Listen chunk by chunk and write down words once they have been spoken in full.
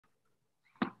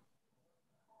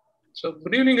So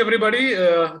good evening, everybody.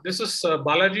 This is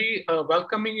Balaji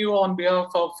welcoming you on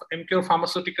behalf of MQ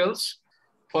Pharmaceuticals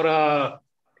for a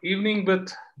evening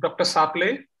with Dr.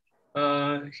 Saple.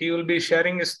 He will be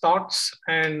sharing his thoughts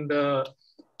and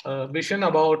vision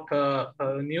about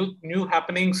new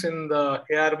happenings in the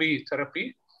ARV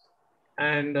therapy.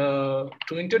 And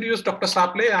to introduce Dr.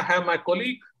 Saple, I have my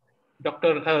colleague,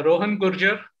 Dr. Rohan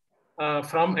Gurjar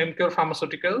from MQ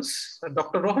Pharmaceuticals.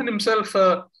 Dr. Rohan himself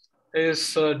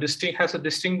has a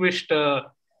distinguished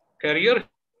career.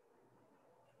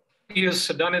 He has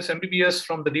done his MBBS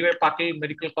from the D.Y. Patil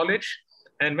Medical College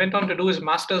and went on to do his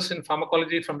master's in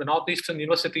pharmacology from the Northeastern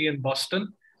University in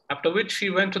Boston, after which he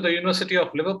went to the University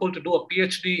of Liverpool to do a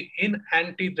PhD in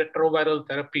antiretroviral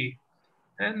therapy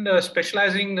and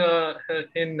specializing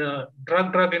in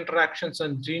drug-drug interactions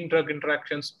and gene-drug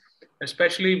interactions,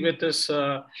 especially with his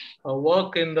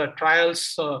work in the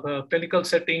trials, clinical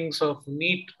settings of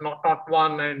NEAT,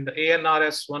 NOT1, and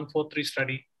ANRS 143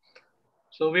 study.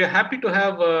 So we are happy to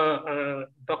have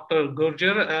Dr.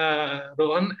 Gurjar,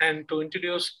 Rohan, and to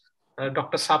introduce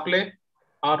Dr. Saple,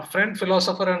 our friend,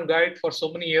 philosopher, and guide for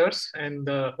so many years. And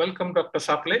welcome, Dr.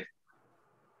 Saple.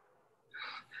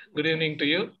 Good evening to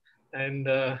you. And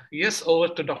yes, over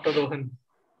to Dr. Rohan.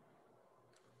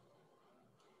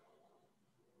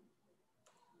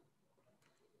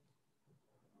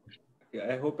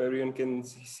 Yeah, I hope everyone can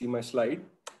see my slide.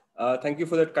 Thank you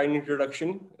for that kind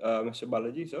introduction, Mr.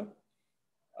 Balaji, sir.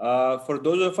 For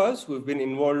those of us who have been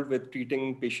involved with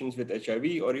treating patients with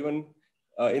HIV or even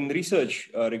in research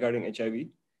regarding HIV,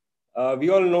 we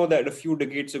all know that a few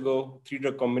decades ago,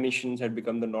 3-drug combinations had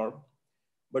become the norm.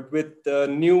 But with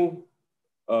new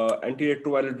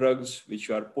antiretroviral drugs, which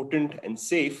are potent and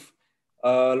safe,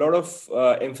 a lot of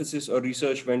emphasis or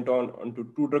research went on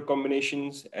onto 2-drug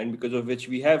combinations, and because of which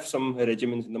we have some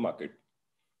regimens in the market.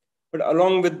 But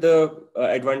along with the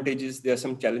advantages, there are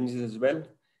some challenges as well.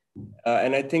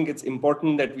 And I think it's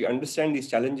important that we understand these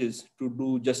challenges to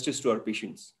do justice to our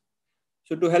patients.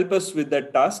 So to help us with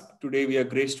that task, today we are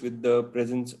graced with the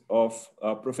presence of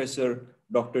Professor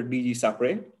Dr. D G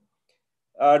Saple.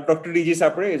 Dr. D G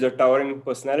Saple is a towering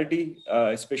personality,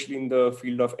 especially in the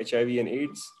field of HIV and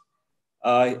AIDS.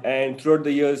 And throughout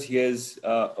the years, he has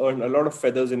earned a lot of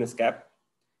feathers in his cap.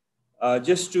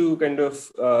 Just to kind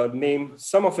of name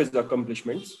some of his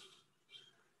accomplishments,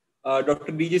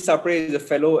 Dr. D G Saple is a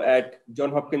fellow at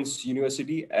Johns Hopkins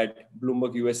University at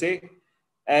Bloomberg, USA,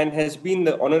 and has been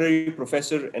the honorary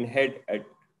professor and head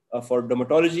for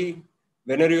dermatology,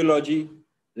 venereology,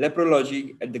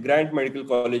 leprology at the Grant Medical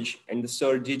College and the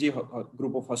Sir J.J.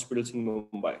 Group of Hospitals in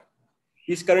Mumbai.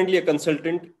 He's currently a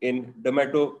consultant in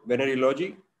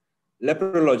dermatovenereology,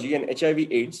 leprology, and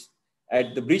HIV/AIDS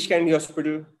at the Breach Candy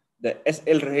Hospital, the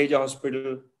S.L. Raheja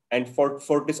Hospital, and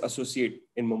Fortis Associate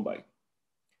in Mumbai.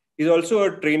 He's also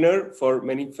a trainer for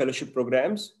many fellowship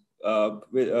programs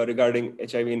regarding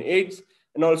HIV and AIDS,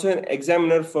 and also an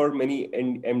examiner for many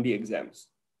MD exams.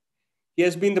 He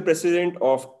has been the president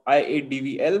of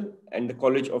IADVL and the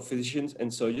College of Physicians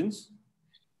and Surgeons.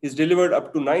 He's delivered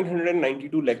up to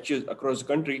 992 lectures across the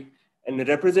country and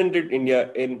represented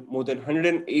India in more than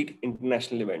 108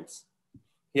 international events.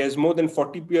 He has more than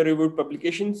 40 peer-reviewed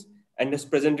publications and has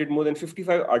presented more than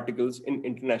 55 articles in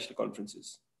international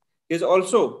conferences. He has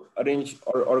also arranged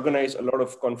or organized a lot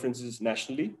of conferences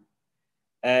nationally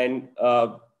and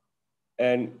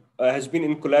has been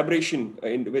in collaboration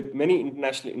with many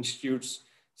international institutes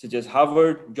such as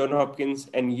Harvard, Johns Hopkins,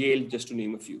 and Yale, just to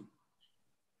name a few.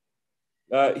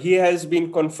 He has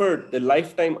been conferred the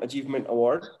Lifetime Achievement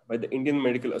Award by the Indian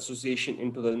Medical Association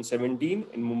in 2017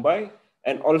 in Mumbai,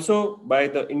 and also by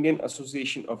the Indian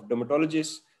Association of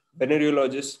Dermatologists,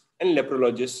 Venereologists, and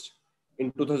Leprologists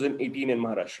in 2018 in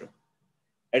Maharashtra.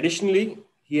 Additionally,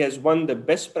 he has won the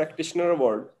Best Practitioner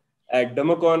Award at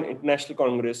Dermacon International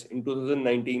Congress in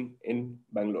 2019 in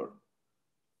Bangalore.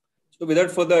 So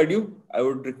without further ado, I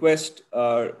would request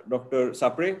Dr.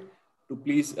 Saple to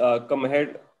please come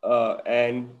ahead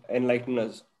and enlighten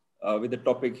us with the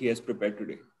topic he has prepared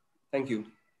today. Thank you.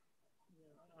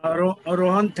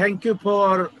 Rohan, thank you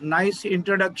for nice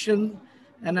introduction.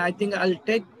 And I think I'll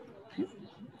take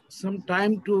some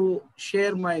time to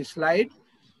share my slide.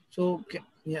 So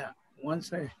yeah,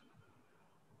 once I...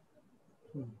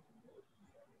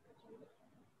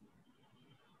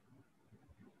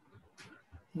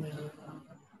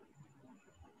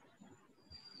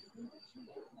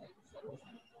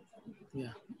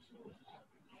 Yeah.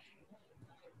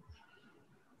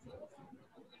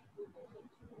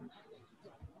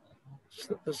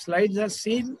 So the slides are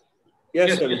seen?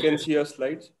 Yes, sir, we can see your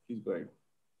slides. Please go ahead.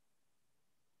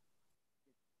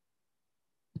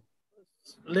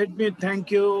 Let me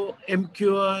thank you,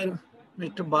 MQR,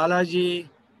 Mr. Balaji,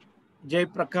 Jay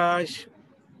Prakash,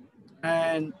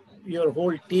 and your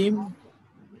whole team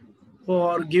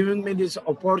for giving me this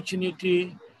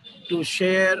opportunity to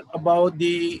share about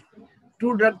the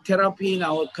two-drug therapy in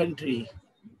our country.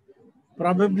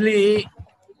 Probably,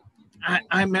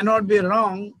 I may not be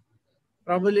wrong,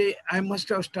 probably I must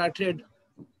have started,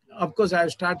 of course, I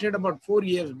started about 4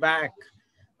 years back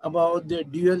about the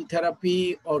dual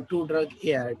therapy or two-drug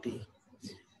ART.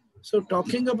 So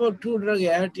talking about two-drug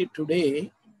ART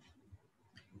today,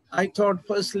 I thought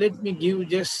first let me give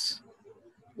just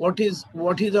what is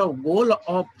the goal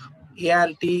of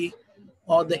ART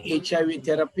or the HIV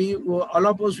therapy. All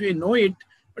of us, we know it,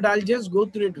 but I'll just go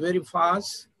through it very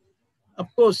fast.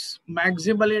 Of course,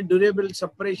 maximally durable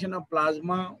suppression of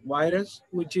plasma virus,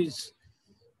 which is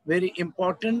very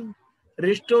important.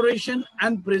 Restoration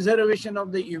and preservation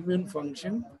of the immune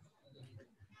function.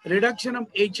 Reduction of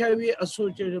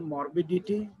HIV-associated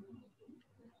morbidity.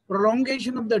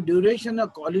 Prolongation of the duration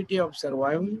and quality of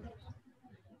survival.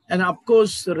 And of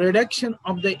course, reduction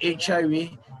of the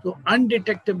HIV to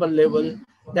undetectable level,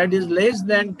 that is less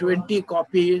than 20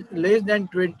 copies,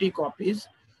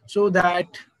 so that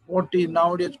what is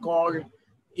nowadays called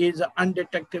is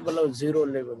undetectable or zero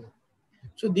level.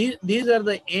 So these are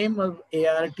the aim of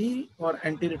ART or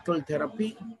antiretroviral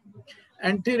therapy.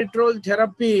 Antiretroviral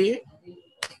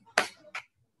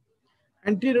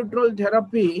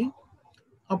therapy,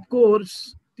 of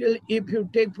course, till if you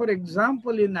take for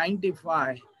example in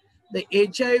 95, the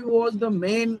HIV was the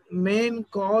main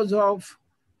cause of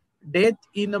death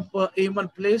in a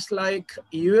place like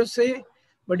USA.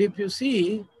 But if you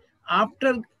see,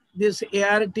 after this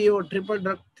ART or triple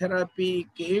drug therapy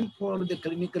came for the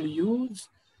clinical use,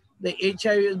 the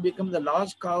HIV has become the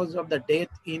last cause of the death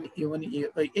in even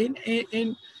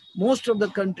in most of the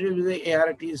countries where the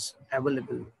ART is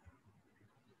available.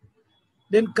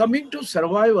 Then coming to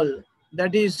survival,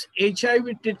 that is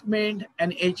HIV treatment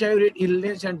and HIV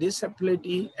illness and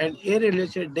disability and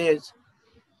A-related deaths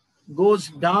goes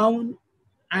down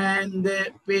and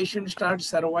the patient starts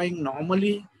surviving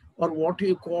normally, or what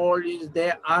you call is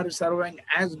they are surviving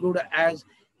as good as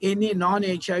any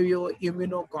non-HIV or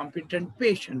immunocompetent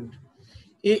patient.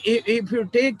 If you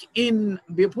take in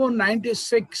before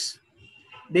 96,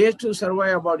 they used to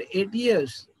survive about 8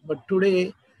 years, but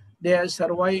today they are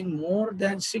surviving more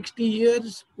than 60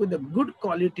 years with a good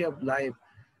quality of life.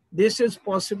 This is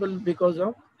possible because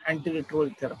of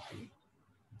antiretroviral therapy.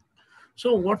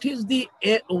 So what are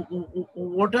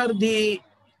the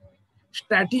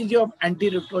strategy of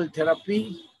antiretroviral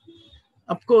therapy?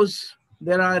 Of course,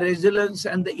 there are resilience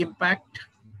and the impact.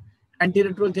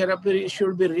 Antiretroviral therapy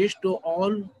should be reached to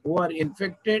all who are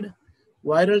infected.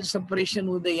 Viral suppression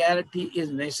with the ART is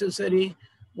necessary.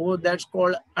 Or that's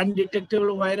called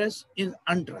undetectable virus is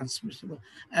untransmissible.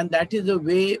 And that is the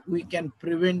way we can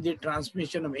prevent the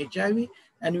transmission of HIV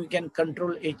and we can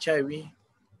control HIV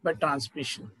by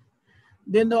transmission.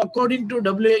 Then according to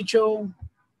WHO,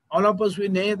 all of us, we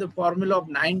know the formula of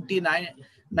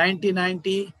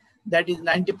 90-90, that is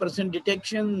 90%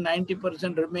 detection,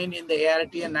 90% remain in the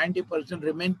ART and 90%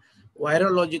 remain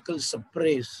virological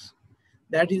suppress.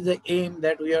 That is the aim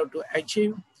that we have to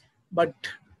achieve, but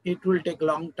it will take a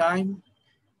long time.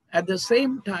 At the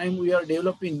same time, we are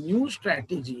developing new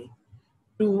strategy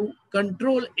to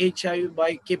control HIV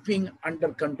by keeping under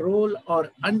control or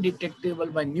undetectable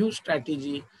by new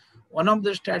strategy. One of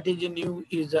the strategy new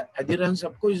is adherence.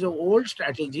 Of course, it's an old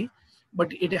strategy,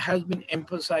 but it has been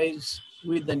emphasized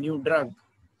with the new drug.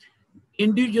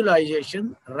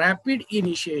 Individualization, rapid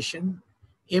initiation,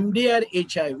 MDR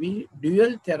HIV,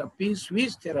 dual therapy,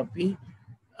 Swiss therapy,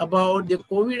 about the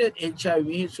COVID and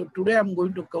HIV. So today I'm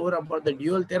going to cover about the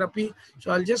dual therapy.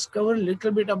 So I'll just cover a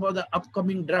little bit about the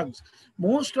upcoming drugs.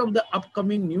 Most of the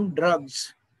upcoming new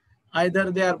drugs,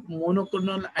 either they are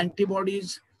monoclonal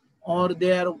antibodies or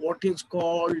they are what is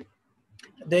called,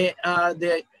 they are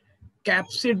the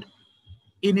capsid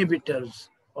inhibitors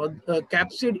or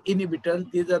capsid inhibitors.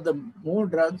 These are the more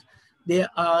drugs. They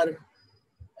are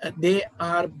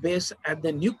based at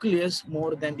the nucleus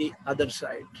more than the other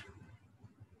side.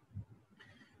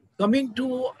 Coming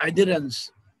to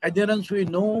adherence, we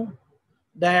know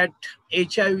that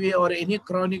HIV or any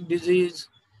chronic disease,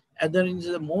 adherence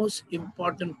is the most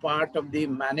important part of the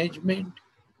management.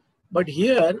 But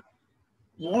here,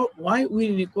 why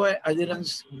we require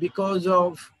adherence? Because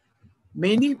of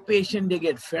many patients, they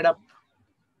get fed up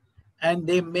and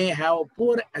they may have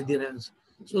poor adherence.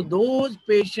 So those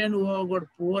patients who have got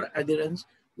poor adherence,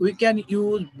 we can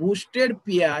use boosted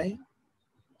PI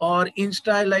or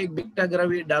insta like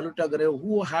bictegravir, dolutegravir,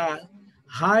 who have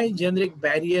high generic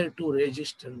barrier to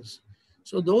resistance.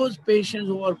 So those patients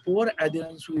who are poor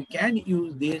adherence, we can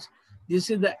use this. This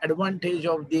is the advantage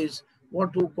of this,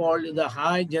 what we call the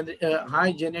high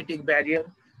genetic barrier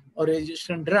or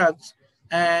resistant drugs.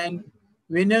 And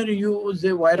whenever you use the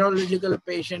virological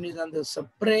patient is under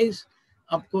suppress,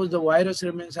 of course the virus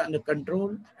remains under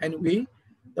control, and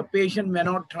the patient may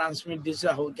not transmit. This is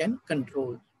how we can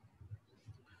control.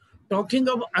 Talking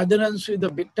of adherence with the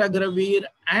bictegravir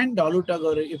and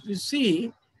dolutegravir, if you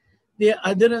see the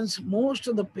adherence, most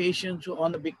of the patients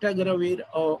on the bictegravir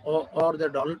or the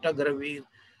dolutegravir,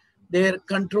 their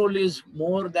control is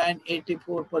more than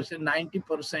 84%,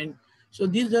 90%. So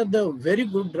these are the very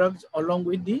good drugs along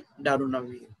with the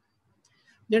darunavir.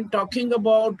 Then talking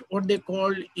about what they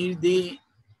call is the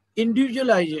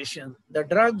individualization. The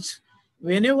drugs,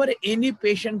 whenever any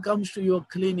patient comes to your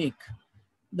clinic,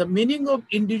 the meaning of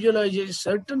individualization,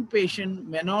 certain patient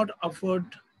may not afford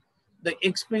the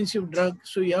expensive drug,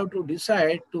 so you have to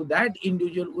decide to that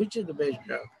individual which is the best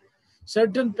drug.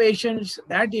 Certain patients,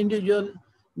 that individual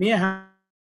may have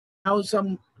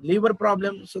some liver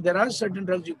problem, so there are certain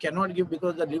drugs you cannot give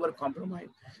because the liver compromise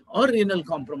or renal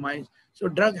compromise. So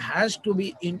drug has to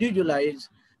be individualized,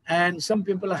 and some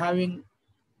people are having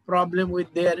problem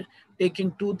with their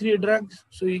taking 2-3 drugs,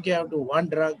 so you can have to one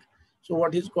drug. So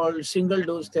what is called single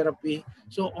dose therapy.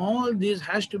 So all this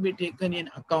has to be taken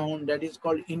in account. That is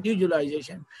called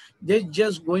individualization. They're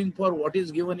just going for what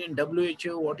is given in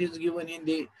WHO, what is given in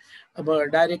the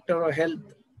Director of Health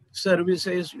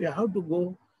Services. We have to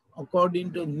go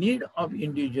according to need of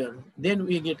individual. Then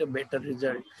we get a better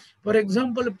result. For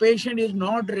example, a patient is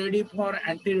not ready for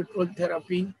antiretroviral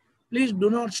therapy. Please do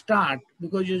not start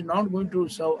because it's not going to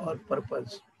serve our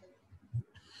purpose.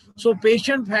 So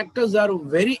patient factors are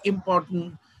very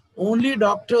important. Only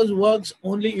doctors works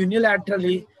only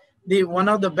unilaterally. One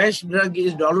of the best drug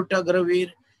is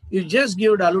dolutegravir. You just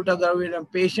give dolutegravir and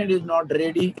patient is not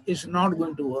ready, it's not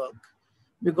going to work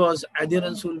because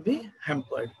adherence will be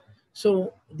hampered.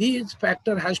 So these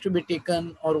factor has to be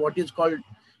taken, or what is called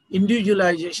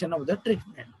individualization of the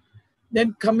treatment.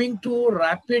 Then coming to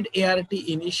rapid ART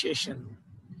initiation.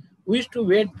 We used to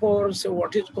wait for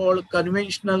what is called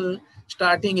conventional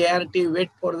starting ART, wait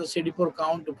for the CD4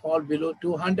 count to fall below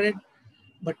 200.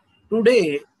 But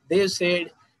today they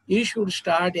said you should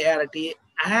start ART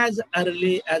as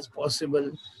early as possible,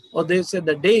 or they said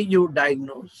the day you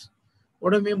diagnose.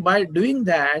 What I mean by doing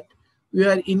that, we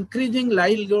are increasing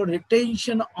livelihood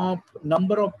retention of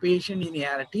number of patients in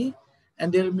ART,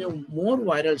 and there will be more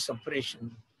viral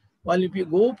suppression. While if you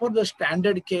go for the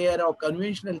standard care or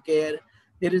conventional care,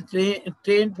 there is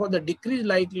trained for the decreased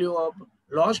likelihood of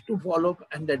loss to follow-up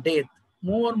and the death,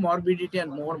 more morbidity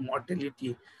and more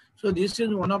mortality. So this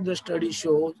is one of the studies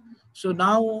shows. So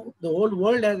now the whole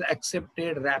world has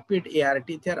accepted rapid ART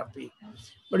therapy.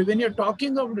 But when you're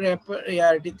talking of rapid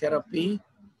ART therapy,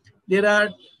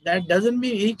 that doesn't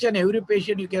mean each and every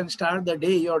patient you can start the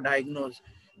day you're diagnosed.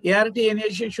 ART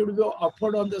initiation should be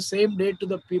offered on the same day to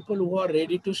the people who are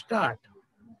ready to start.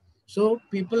 So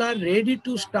people are ready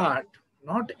to start,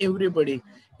 not everybody.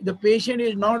 If the patient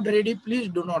is not ready, please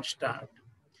do not start.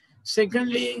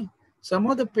 Secondly, some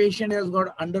of the patient has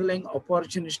got underlying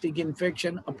opportunistic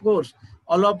infection. Of course,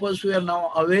 all of us, we are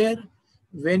now aware,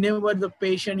 whenever the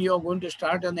patient you are going to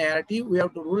start an ART, we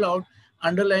have to rule out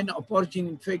underlying opportun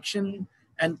infection.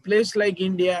 And place like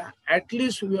India, at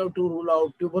least we have to rule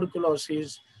out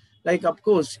tuberculosis. Like, of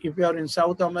course, if you are in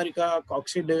South America,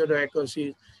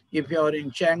 coccidioidosis. If you are in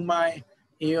Chiang Mai,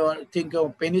 you are think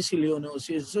of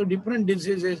penicillinosis. So different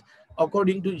diseases,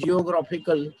 according to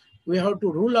geographical, we have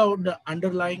to rule out the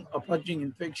underlying opportun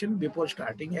infection before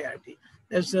starting ART.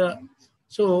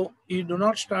 So you do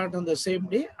not start on the same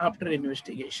day after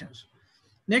investigations.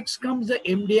 Next comes the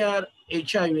MDR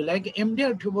HIV, like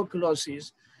MDR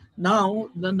tuberculosis. Now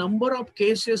the number of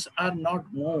cases are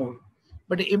not more,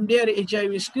 but MDR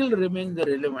HIV still remains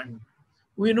relevant.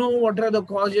 We know what are the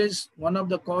causes. One of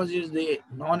the causes is the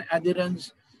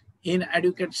non-adherence,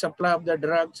 inadequate supply of the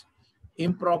drugs,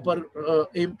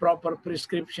 improper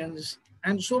prescriptions,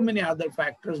 and so many other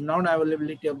factors,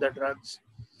 non-availability of the drugs.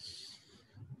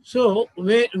 So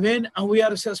when we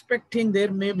are suspecting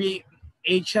there may be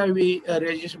HIV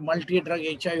multi-drug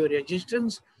HIV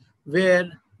resistance,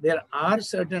 where there are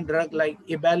certain drugs like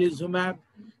ibalizumab.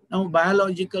 Now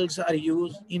biologicals are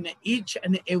used in each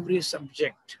and every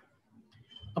subject.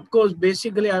 Of course,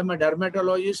 basically I'm a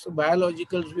dermatologist, so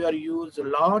biologicals we are used a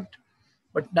lot,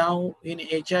 but now in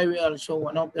HIV also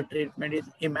one of the treatment is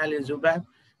imalizumab,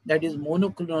 that is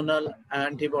monoclonal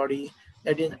antibody,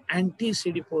 that is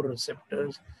anti-CD4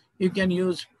 receptors. You can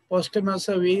use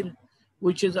postemacavir,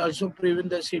 which is also prevent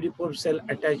the CD4 cell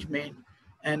attachment.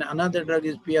 And another drug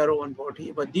is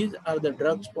PRO140, but these are the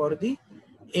drugs for the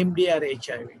MDR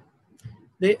HIV.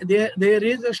 There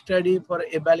is a study for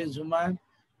ebalizumab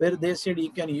where they said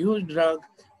you can use drug,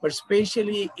 but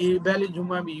especially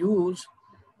ebalizumab use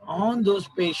on those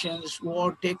patients who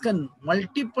have taken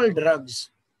multiple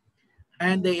drugs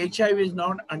and the HIV is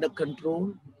not under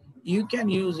control. You can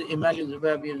use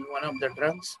emalizumab as one of the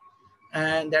drugs,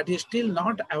 and that is still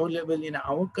not available in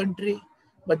our country.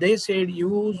 But they said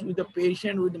use with the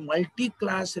patient with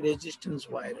multi-class resistance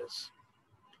virus,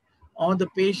 or the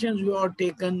patients who have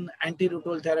taken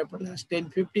antiretroviral therapy last 10,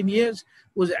 15 years,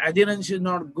 whose adherence is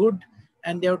not good,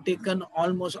 and they have taken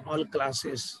almost all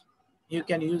classes. You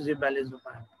can use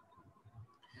ebalizumab.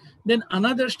 Then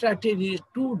another strategy is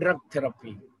two-drug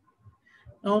therapy.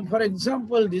 Now, for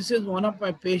example, this is one of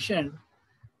my patients.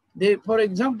 For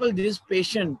example, this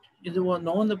patient is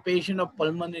known the patient of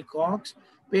pulmonary cox.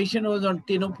 Patient was on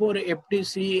tenofovir,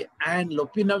 FTC, and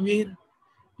lopinavir.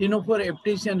 Tenofovir,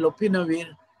 FTC, and lopinavir.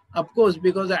 Of course,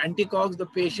 because the anticox, the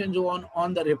patient is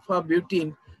on the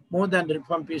rifabutin more than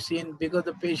rifampicin because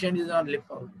the patient is on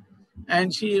rifa.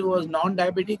 And she was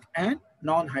non-diabetic and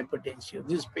non-hypertensive,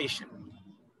 this patient.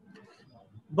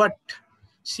 But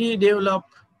she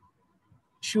developed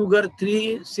sugar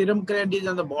 3, serum creatinine is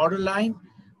on the borderline,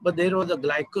 but there was a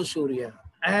glycosuria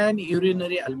and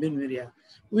urinary albuminuria.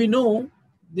 We know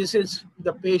this is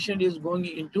the patient is going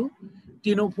into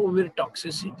tenofovir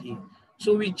toxicity.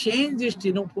 So we change this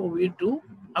tenofovir to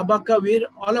abacavir.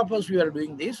 All of us, we are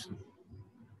doing this.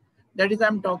 That is,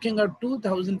 I'm talking of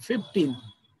 2015.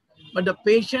 But the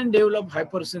patient developed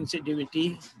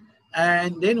hypersensitivity,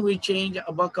 and then we change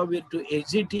abacavir to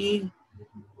AZT.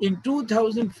 In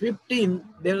 2015,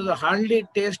 there was a hardly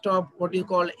test of what is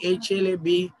called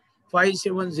HLA-B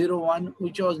 5701,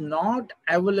 which was not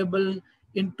available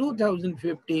in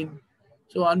 2015.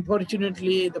 So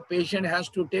unfortunately, the patient has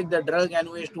to take the drug and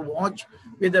we have to watch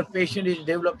whether the patient is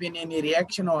developing any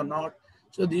reaction or not.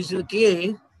 So this is the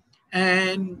case.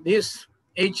 And this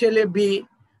HLA-B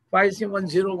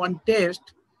 5701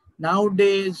 test,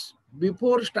 nowadays,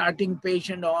 before starting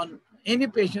patient on, any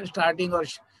patient starting or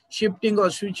shifting or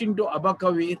switching to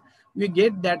abacavir, we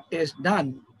get that test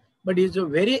done. But it's a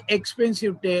very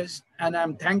expensive test, and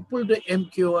I'm thankful to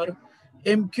MCure.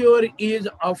 MCure is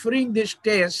offering this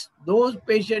test. Those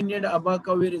patients need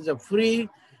abacavir is a free.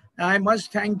 I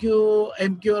must thank you,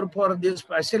 MCure, for these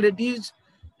facilities.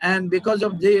 And because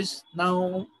of this,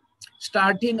 now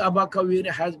starting abacavir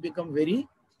has become very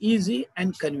easy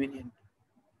and convenient.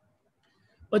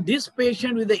 But this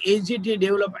patient with the AZT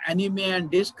developed anemia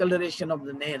and discoloration of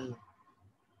the nail.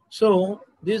 So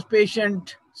this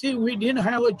patient, see, we didn't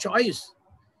have a choice.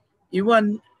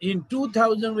 Even in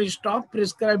 2000, we stopped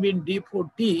prescribing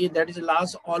D4T, that is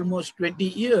last almost 20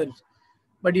 years.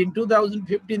 But in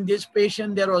 2015, this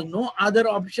patient, there was no other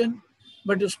option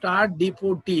but to start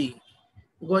D4T.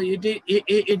 Because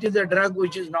it is a drug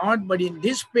which is not, but in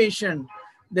this patient,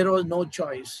 there was no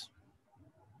choice.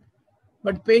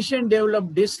 But patient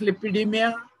developed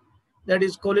dyslipidemia, that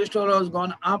is cholesterol has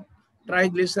gone up,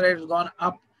 triglycerides has gone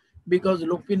up because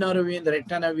lopinavir,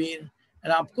 ritonavir,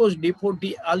 and of course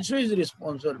D4T also is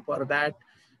responsible for that.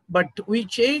 But we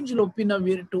changed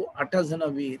lopinavir to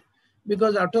atazanavir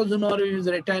because atazanavir is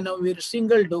ritonavir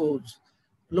single dose.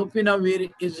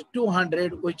 Lopinavir is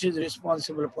 200, which is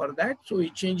responsible for that. So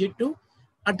we change it to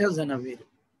atazanavir.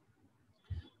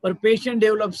 But patient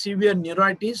developed severe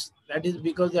neuritis, that is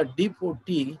because of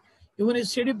D4T. Even his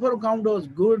CD4 count was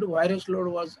good, virus load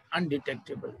was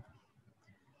undetectable.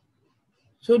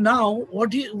 So now,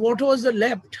 what was the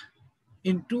left?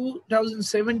 In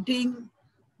 2017,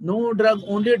 no drug,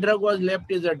 only drug was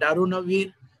left is a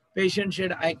darunavir. Patient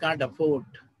said, I can't afford.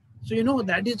 So,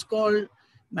 that is called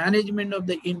management of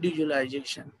the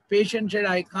individualization. Patient said,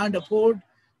 I can't afford,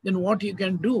 then what you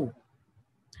can do?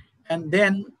 And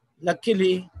then,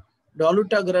 luckily,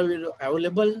 dolutegravir is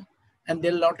available, and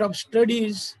there are a lot of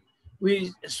studies.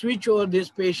 We switch over this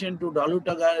patient to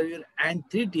dolutegravir and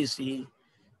 3TC,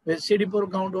 where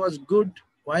CD4 count was good,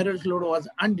 virus load was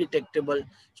undetectable.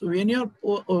 So when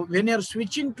you're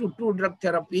switching to two-drug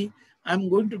therapy, I'm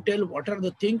going to tell what are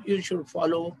the things you should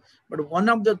follow. But one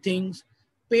of the things,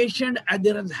 patient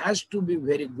adherence has to be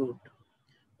very good.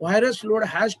 Virus load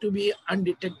has to be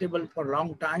undetectable for a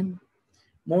long time.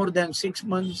 More than 6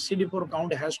 months, CD4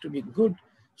 count has to be good.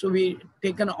 So we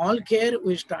taken all care,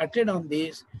 we started on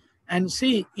this, and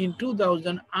see in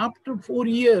 2000, after 4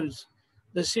 years,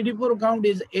 the CD4 count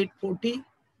is 840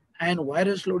 and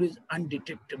virus load is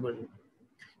undetectable.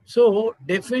 So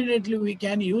definitely we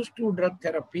can use two-drug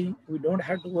therapy. We don't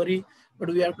have to worry, but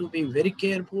we have to be very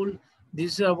careful.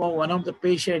 This is about one of the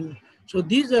patient. So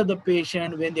these are the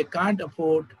patient when they can't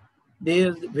afford,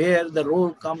 there's where the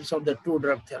role comes of the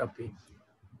two-drug therapy.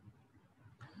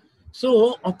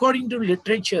 So according to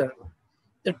literature,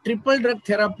 the triple drug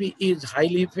therapy is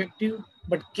highly effective,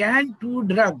 but can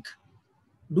two-drug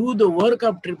do the work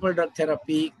of triple drug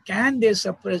therapy? Can they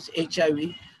suppress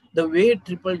HIV the way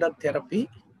triple drug therapy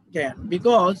can?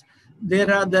 Because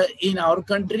there are in our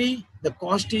country, the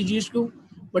cost is issue,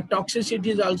 but toxicity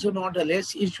is also not a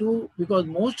less issue because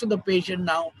most of the patients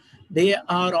now, they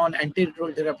are on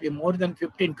antiretroviral therapy more than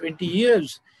 15, 20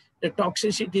 years. The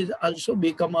toxicity has also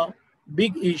become a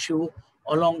big issue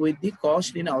along with the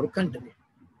cost in our country.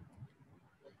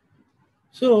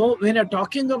 So when you're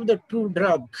talking of the two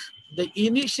drugs, the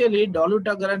initially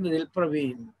dolutegravir and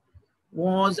rilpivirine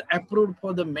was approved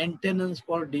for the maintenance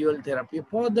for dual therapy,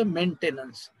 for the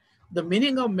maintenance. The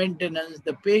meaning of maintenance,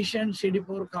 the patient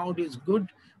CD4 count is good,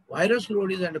 virus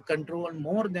load is under control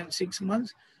more than 6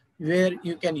 months, where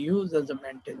you can use as a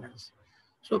maintenance.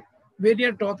 So when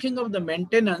you're talking of the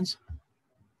maintenance,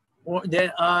 what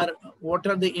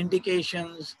are the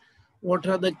indications, what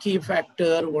are the key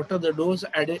factor, what are the dose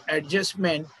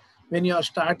adjustment when you are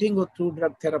starting with two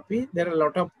drug therapy? There are a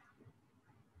lot of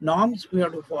norms, we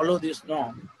have to follow this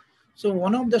norm. So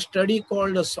one of the study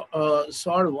called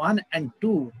SOL 1 and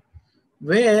 2,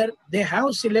 where they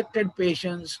have selected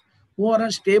patients who are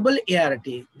on stable ART,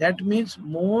 that means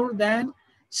more than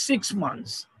 6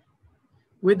 months,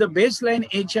 with the baseline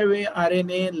HIV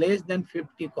RNA less than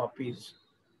 50 copies.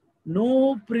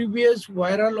 No previous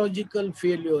virological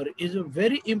failure is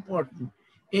very important.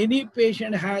 Any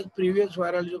patient has previous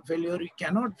virological failure, you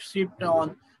cannot shift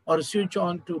on or switch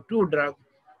on to two drugs,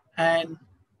 and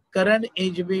current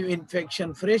HB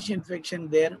infection, fresh infection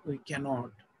there, we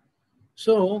cannot.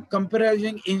 So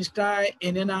comparing INSTI,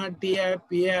 NNRTI,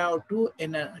 PI or two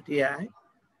NNRTI,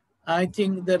 I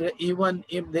think that even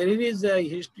if there is a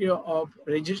history of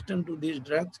resistance to these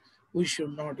drugs, we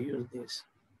should not use this.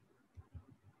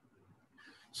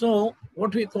 So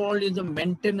what we call is the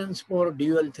maintenance for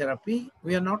dual therapy.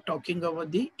 We are not talking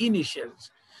about the initials.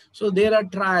 So there are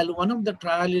trial. One of the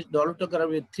trial is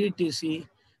dolutegravir 3TC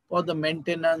for the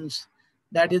maintenance.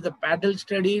 That is the paddle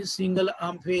study, single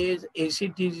arm phase,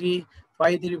 ACTG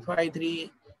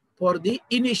 5353 for the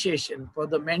initiation. For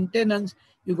the maintenance,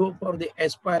 you go for the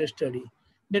ASPIRE study.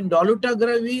 Then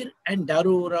dolutegravir and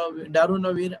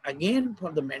darunavir again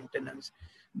for the maintenance.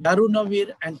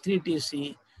 Darunavir and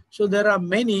 3TC. So there are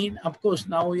many, of course,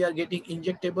 now we are getting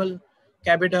injectable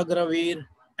cabotegravir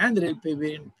and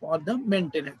rilpivirine for the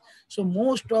maintenance. So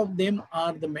most of them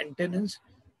are the maintenance,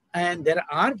 and there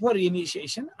are for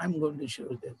initiation. I'm going to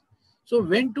show this. So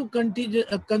when to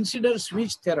consider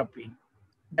switch therapy,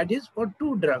 that is for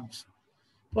two drugs.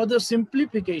 For the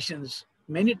simplifications,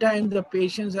 many times the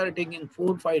patients are taking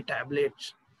 4 or 5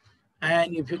 tablets.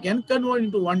 And if you can convert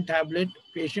into one tablet,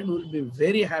 patient will be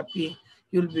very happy.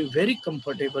 You'll be very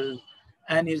comfortable,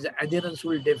 and his adherence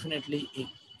will definitely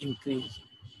increase.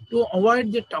 To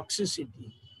avoid the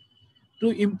toxicity, to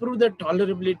improve the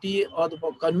tolerability or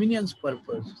for convenience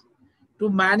purpose, to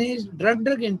manage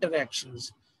drug-drug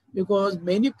interactions, because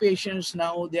many patients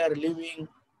now they are living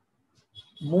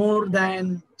more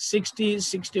than 60,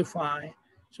 65.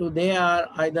 So they are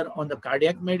either on the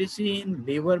cardiac medicine,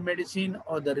 liver medicine,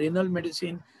 or the renal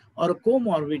medicine, or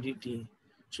comorbidity.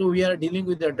 So we are dealing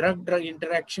with the drug-drug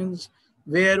interactions,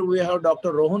 where we have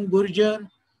Dr. Rohan Gurjar,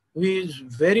 who is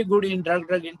very good in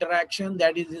drug-drug interaction.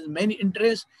 That is his main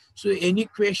interest. So any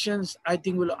questions, I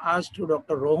think we'll ask to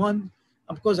Dr. Rohan.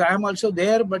 Of course, I am also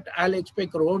there, but I'll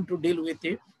expect Rohan to deal with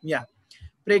it. Yeah.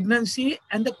 Pregnancy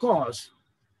and the cause.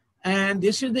 And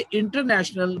this is the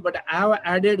international, but I have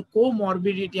added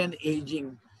comorbidity and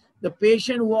aging. The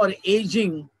patient who are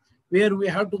aging, where we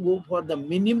have to go for the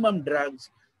minimum drugs,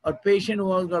 or patient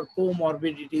who has got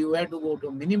comorbidity, we have to go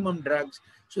to minimum drugs.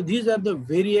 So these are the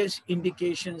various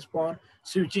indications for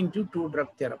switching to two-drug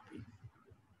therapy.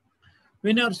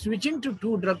 When you are switching to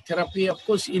two-drug therapy, of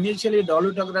course, initially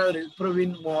dolutegravir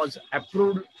rilpivirine was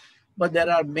approved, but there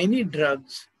are many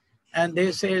drugs, and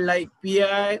they say like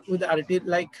PI with RT,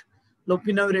 like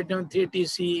lopinavir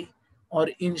 3TC or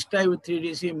INSTI with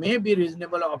 3TC may be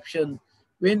reasonable option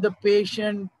when the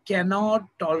patient cannot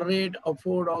tolerate,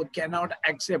 afford, or cannot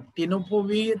accept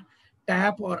tenofovir,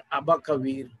 TAP, or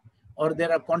abacavir, or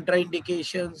there are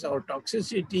contraindications or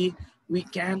toxicity. We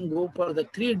can go for the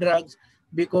 3 drugs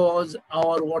because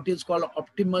our what is called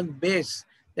optimum base,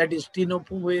 that is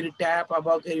tenofovir, TAP,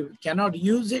 abacavir, cannot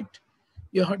use it.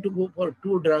 You have to go for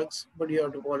 2 drugs, but you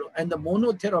have to follow. And the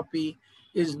monotherapy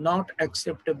is not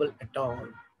acceptable at all.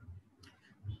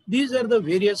 These are the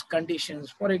various conditions.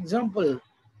 For example,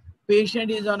 patient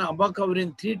is on abacavir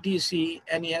 3-TC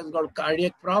and he has got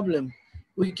cardiac problem,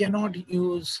 we cannot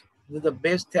use the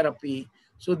best therapy.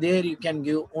 So there you can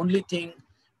give only thing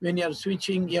when you are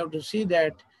switching, you have to see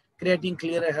that creatine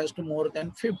clearer has to more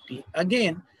than 50.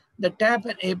 Again, the TAP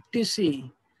and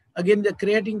FTC, again the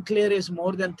creatine clear is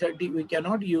more than 30, we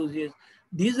cannot use it.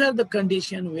 These are the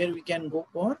conditions where we can go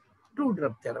for two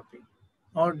drug therapy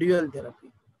or dual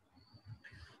therapy.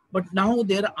 But now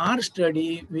there are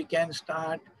studies we can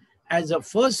start as a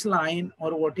first line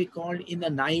or what we call in a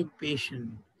naive patient,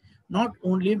 not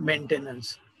only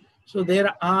maintenance. So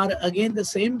there are again the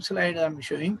same slide I'm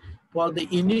showing for the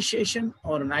initiation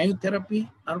or naive therapy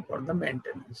or for the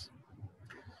maintenance.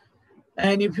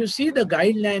 And if you see the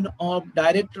guideline of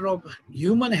Director of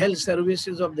Human Health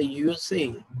Services of the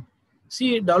USA,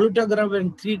 see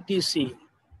dolutegravir 3-TC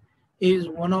is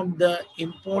one of the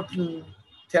important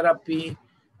therapy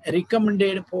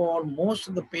recommended for most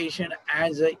of the patient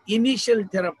as an initial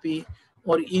therapy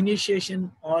or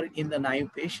initiation or in the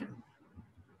naive patient.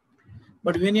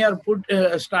 But when you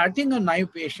are starting on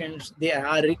naive patients, there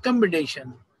are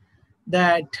recommendations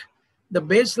that the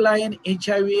baseline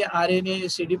HIV, RNA,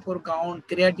 CD4 count,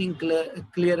 creatine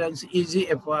clearance,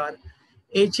 EGFR,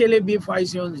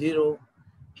 HLA-B570,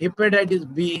 hepatitis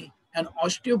B, and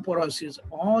osteoporosis,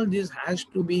 all this has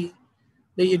to be,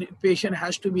 the patient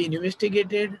has to be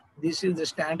investigated. This is the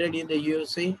standard in the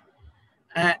USA.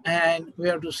 And we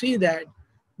have to see that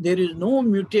there is no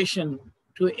mutation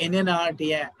to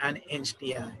NNRTI and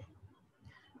NSTI.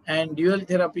 And dual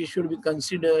therapy should be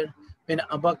considered when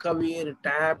abacavir,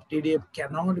 TAP, TDF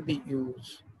cannot be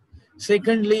used.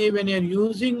 Secondly, when you're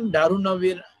using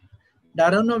darunavir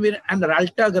and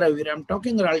raltegravir, I'm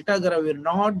talking raltegravir,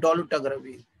 not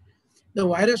dolutegravir, the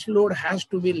virus load has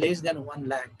to be less than 1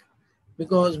 lakh,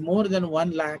 because more than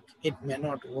 1 lakh, it may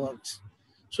not work.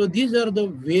 So these are the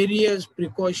various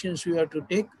precautions we have to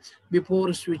take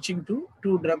before switching to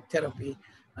two drug therapy.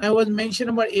 I was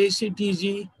mentioning about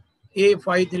ACTG,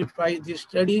 A535, these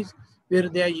studies where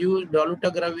they use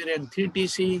dolutegravir and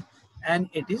 3-TC, and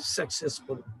it is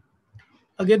successful.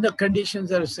 Again, the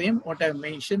conditions are the same, what I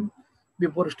mentioned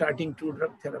before starting two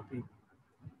drug therapy.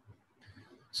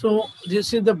 So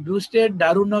this is the boosted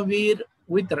darunavir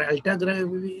with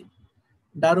raltegravir.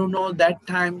 Daruno, that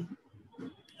time,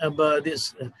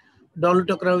 this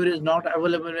dolutegravir is not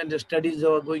available when the studies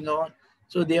are going on.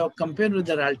 So they are compared with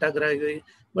the raltegravir.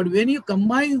 But when you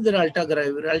combine the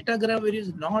raltegravir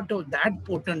is not of that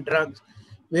potent drugs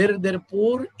where there are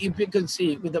poor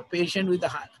efficacy with the patient with the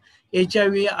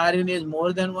HIV RNA is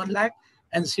more than 1 lakh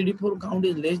and CD4 count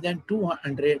is less than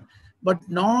 200. But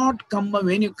not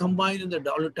when you combine the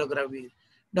dolutegravir.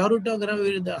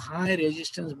 Dolutegravir is the high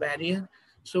resistance barrier.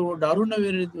 So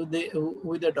darunavir with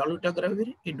the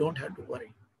dolutegravir, you don't have to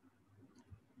worry.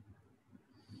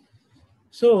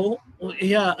 So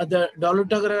yeah, the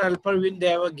dolutegravir alpavir,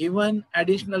 they have given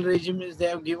additional regimens they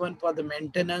have given for the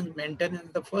maintenance.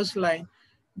 The first line,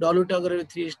 dolutegravir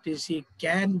 3-TC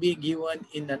can be given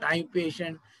in the naive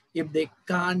patient if they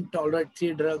can't tolerate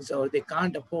 3 drugs or they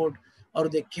can't afford or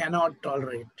they cannot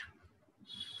tolerate.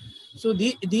 So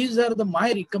these are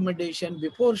my recommendation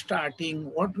before starting.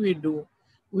 What we do,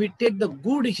 we take the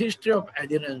good history of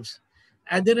adherence.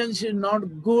 Adherence is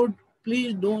not good,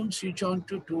 please don't switch on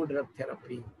to two drug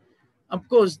therapy. Of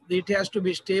course, it has to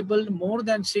be stable. More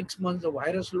than 6 months, the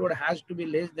virus load has to be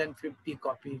less than 50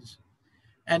 copies.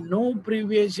 And no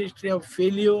previous history of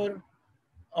failure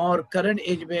or current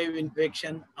HIV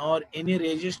infection or any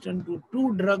resistance to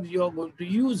 2 drugs, you are going to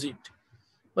use it.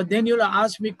 But then you'll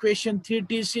ask me question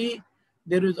 3-TC,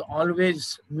 there is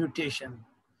always mutation.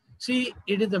 See,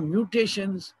 it is the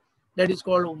mutations that is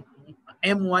called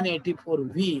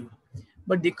M184V.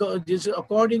 But because this is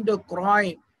according to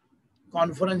CROI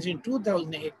conference in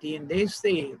 2018, they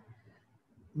say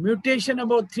mutation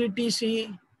about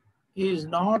 3-TC is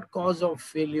not cause of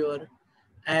failure.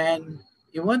 And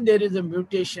even there is a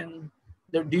mutation,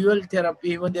 the dual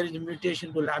therapy, even there is a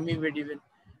mutation to lamivudine,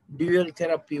 dual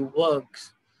therapy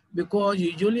works because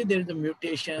usually there is a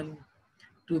mutation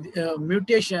to the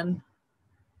mutation,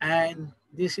 and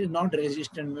this is not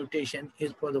resistant mutation,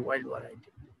 is for the wild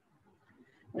variety.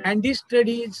 And these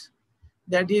studies,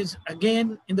 that is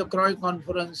again in the CROI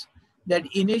conference, that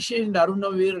initiation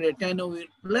darunavir, ritonavir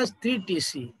plus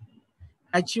 3-TC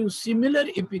achieve similar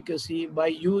efficacy by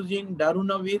using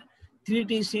darunavir,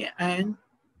 3-TC and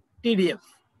TDF.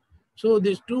 So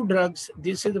these 2 drugs,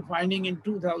 this is the finding in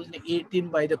 2018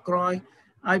 by the CROI.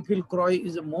 I feel CROI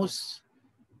is the most,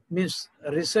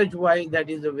 research-wise, that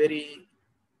is a very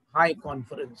high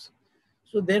conference.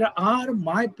 So there are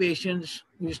my patients,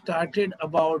 we started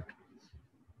about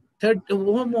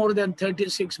more than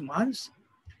 36 months.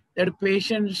 That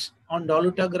patients on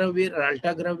dolutegravir,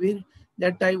 raltegravir,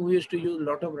 that time we used to use a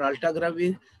lot of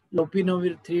raltegravir,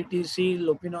 lopinavir 3-TC,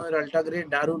 lopinavir, raltegravir,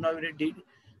 darunavir,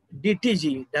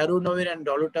 DTG, darunavir and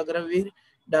dolutegravir,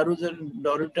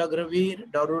 dolutegravir,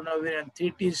 darunavir and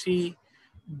 3-TC,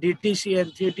 DTC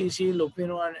and 3-TC,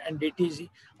 lopinavir and DTC.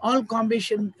 All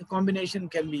combination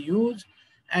can be used,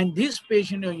 and this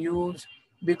patient are used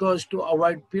because to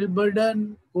avoid pill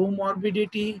burden,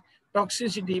 comorbidity,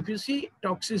 toxicity. If you see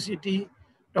toxicity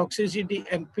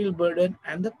and pill burden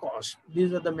and the cost,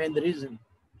 these are the main reason.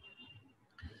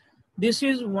 This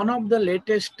is one of the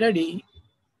latest study,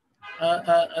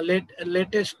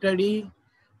 latest study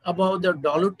about the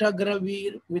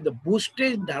dolutegravir with the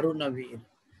boosted darunavir.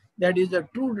 That is the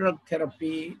true drug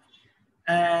therapy,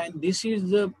 and this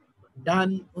is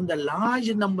done on the large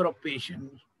number of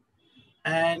patients.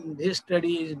 And this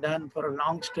study is done for a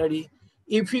long study.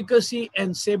 Efficacy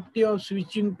and safety of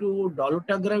switching to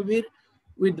dolutegravir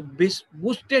with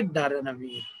boosted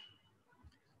darunavir.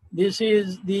 This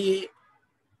is the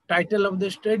title of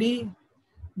the study.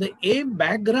 The aim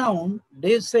background,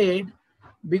 they said,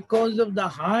 because of the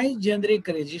high generic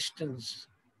resistance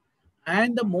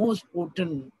and the most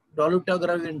potent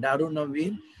dolutegravir and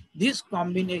darunavir, this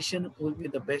combination will be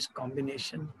the best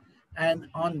combination. And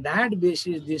on that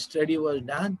basis, this study was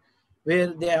done, where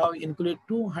they have included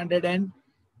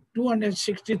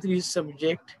 263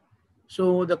 subjects.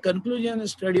 So the conclusion of the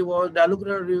study was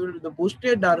dolutegravir, the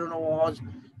boosted darunavir was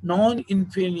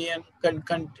non-inferior,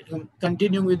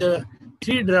 continuing with the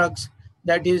 3 drugs,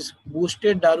 that is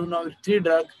boosted darunavir 3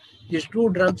 drugs. These 2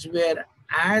 drugs were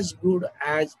as good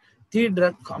as 3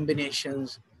 drug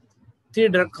combinations.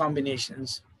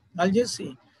 I'll just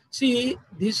see. See,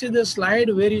 this is the slide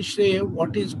where you say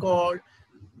what is called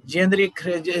generic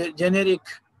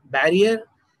barrier.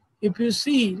 If you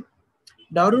see,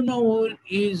 darunavir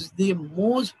is the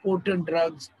most potent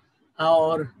drugs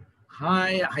or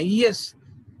highest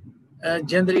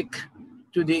generic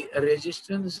to the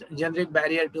resistance, generic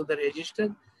barrier to the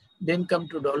resistance. Then come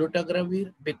to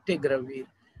dolutegravir, bictegravir,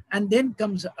 and then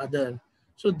comes other.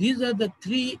 So these are the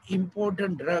 3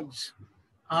 important drugs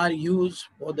are used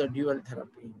for the dual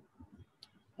therapy.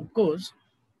 Of course,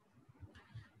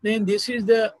 then this is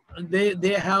the,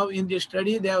 they have in the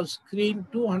study, they have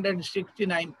screened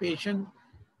 269 patients,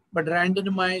 but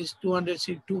randomized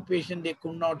 262 patients they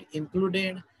could not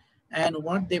include. And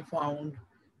what they found,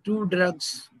 2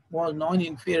 drugs was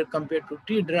non-inferior compared to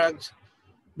 3 drugs.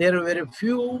 There were very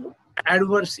few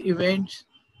adverse events.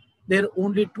 There are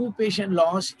only 2 patients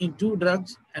lost in 2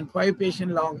 drugs and 5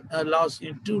 patients lost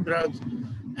in 2 drugs.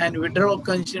 And withdrawal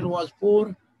consent was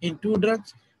 4 in 2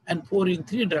 drugs and 4 in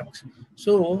 3 drugs.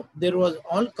 So there was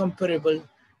all comparable,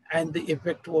 and the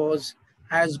effect was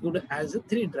as good as the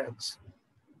 3 drugs.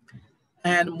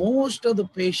 And most of the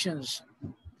patients,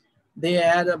 they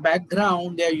had a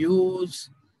background, they use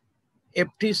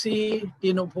FTC,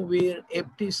 tenofovir,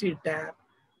 FTC TAP,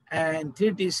 and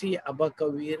 3-TC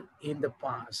abacavir in the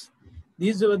past.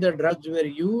 These were the drugs were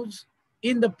used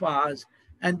in the past,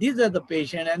 and these are the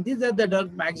patients, and these are the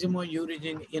drug maximum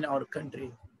using in our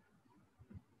country.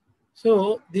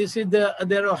 So this is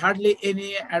there are hardly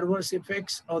any adverse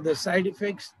effects or the side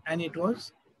effects, and it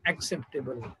was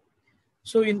acceptable.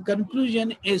 So in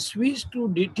conclusion, a switch to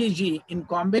DTG in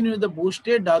combination with the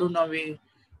boosted darunavir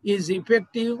is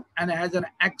effective and has an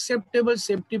acceptable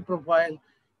safety profile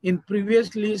in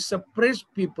previously suppressed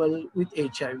people with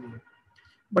HIV.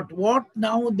 But what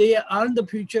now they are in the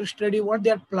future study, what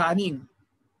they are planning,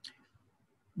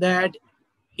 that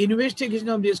investigation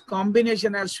of this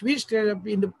combination as switch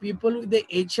therapy in the people with the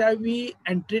HIV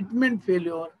and treatment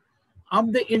failure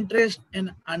of the interest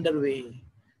and underway.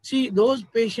 See, those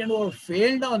patients who have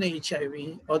failed on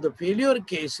HIV or the failure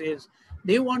cases,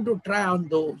 they want to try on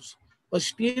those. But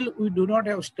still we do not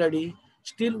have study,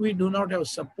 still we do not have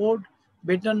support,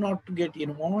 better not to get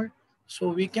involved. So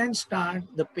we can start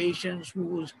the patients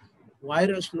whose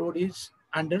virus load is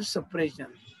under suppression.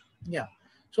 Yeah.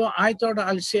 So I thought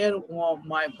I'll share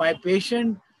my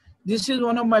patient. This is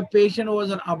one of my patients who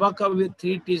was an abacavir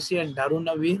 3-TC and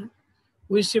darunavir.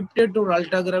 We shifted to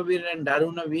raltegravir and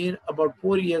darunavir about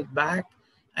 4 years back,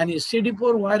 and his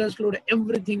CD4 virus load,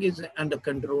 everything is under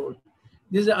control.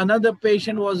 This is another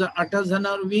patient was an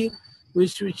atazanavir. We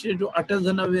switched to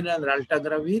atazanavir and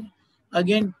raltegravir.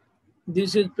 Again,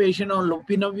 this is patient on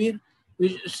lopinavir.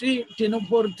 We see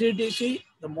tenofovir 3-TC,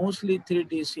 the mostly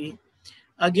 3-TC.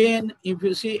 Again, if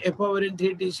you see efavirenz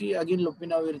 3-TC, again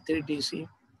lopinavir 3-TC.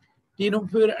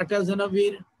 Tenofovir,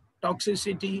 atazanavir,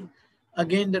 toxicity,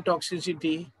 again the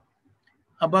toxicity.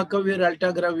 Abacavir,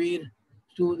 raltegravir.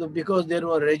 because they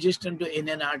were resistant to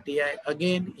NNRTI.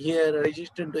 Again, here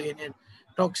resistant to NN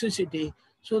toxicity.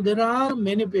 So there are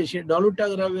many patients,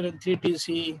 dolutegravir and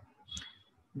 3TC,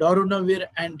 darunavir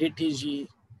and DTG.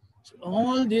 So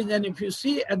all these, and if you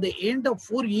see at the end of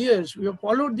 4 years, we have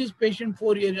followed this patient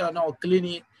 4 years on our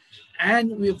clinic,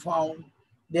 and we found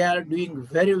they are doing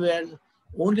very well.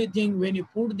 Only thing, when you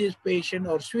put this patient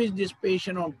or switch this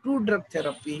patient on 2-drug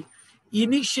therapy,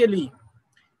 initially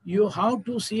you have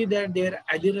to see that their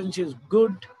adherence is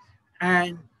good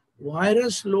and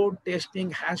virus load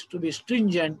testing has to be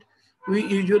stringent.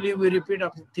 We repeat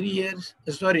after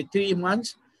 3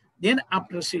 months, then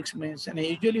after 6 months, and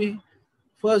usually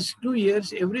first 2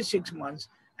 years every 6 months,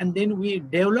 and then we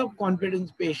develop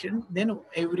confidence patient then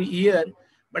every year.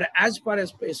 But as far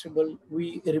as possible,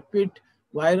 we repeat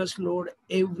virus load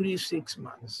every 6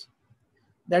 months.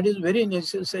 That is very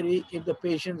necessary if the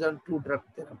patients are 2-drug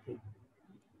therapy.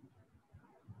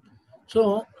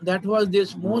 So that was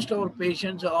this. Most of our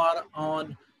patients are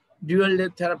on dual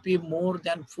therapy more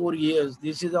than 4 years.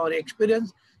 This is our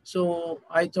experience. So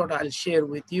I thought I'll share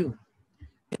with you.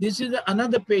 This is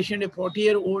another patient, a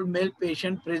 40-year-old male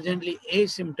patient, presently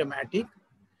asymptomatic,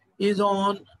 is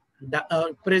on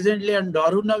presently on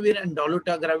darunavir and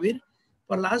dolutegravir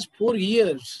for last 4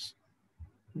 years.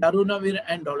 Darunavir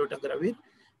and dolutegravir.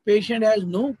 Patient has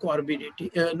no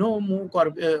comorbidities.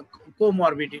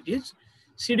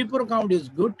 CD4 count is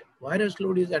good. Virus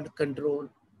load is under control.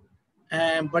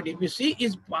 But if you see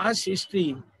his past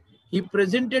history, he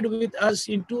presented with us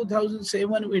in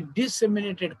 2007 with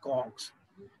disseminated coughs.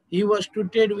 He was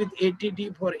treated with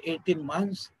ATT for 18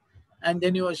 months, and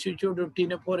then he was switched to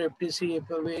tenofovir, FTC,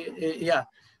 FOA.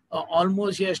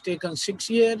 Almost he has taken 6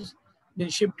 years. Then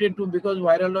shifted to, because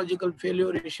virological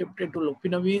failure, he shifted to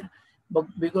lopinavir. But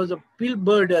because of pill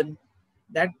burden,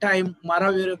 that time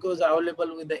Maraviric was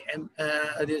available with the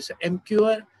this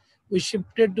MQR. We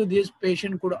shifted to this.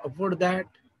 Patient could afford that,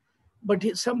 but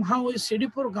somehow his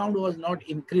CD4 count was not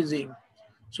increasing.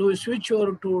 So we switched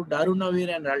over to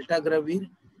darunavir and raltegravir.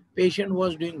 Patient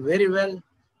was doing very well,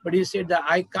 but he said that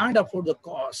I can't afford the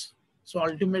cost. So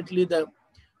ultimately the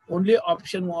only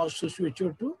option was to switch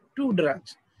over to 2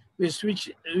 drugs. We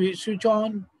switch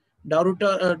on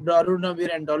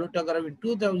darunavir and dolutegravir in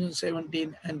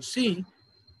 2017, and see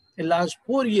the last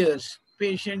 4 years,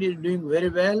 patient is doing very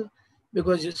well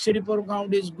because his CD4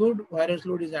 count is good, virus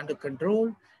load is under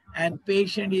control, and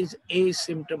patient is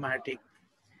asymptomatic.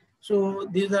 So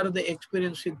these are the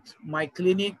experience with my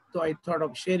clinic. So I thought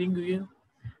of sharing with you.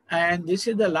 And this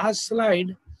is the last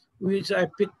slide, which I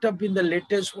picked up in the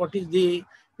latest.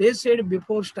 They said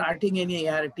before starting any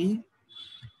ART,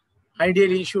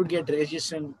 ideally you should get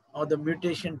registration or the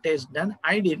mutation test done.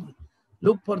 Ideally,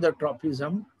 look for the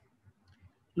tropism,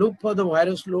 look for the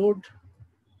virus load,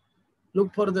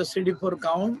 look for the CD4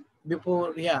 count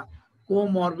before,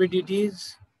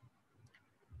 comorbidities,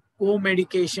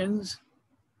 co-medications,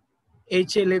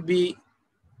 HLA-B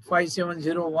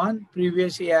 5701,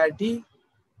 previous ART,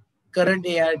 current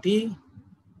ART,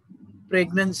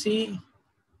 pregnancy,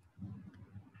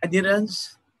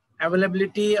 adherence,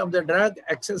 availability of the drug,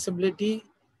 accessibility,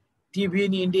 TB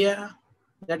in India,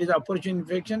 that is opportune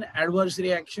infection, adverse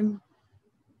reaction,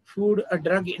 food or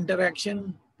drug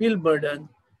interaction, pill burden,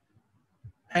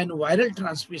 and viral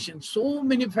transmission. So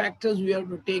many factors we have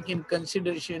to take in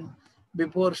consideration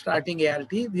before starting ART.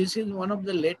 This is one of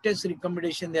the latest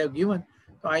recommendations they have given.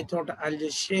 So I thought I'll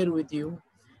just share with you.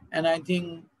 And I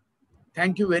think,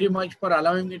 thank you very much for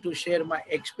allowing me to share my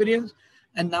experience.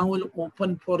 And now we'll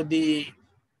open for the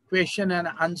question and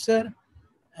answer.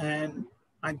 And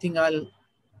I think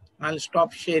I'll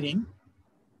stop sharing.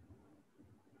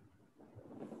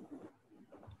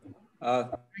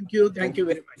 Thank you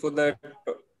very much.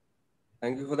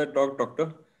 Thank you for that talk,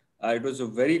 doctor. It was a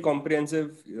very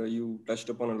comprehensive. You touched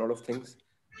upon a lot of things.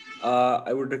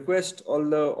 I would request all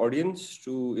the audience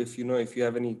to, if you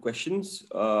have any questions,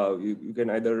 you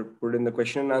can either put in the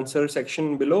question and answer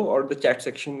section below or the chat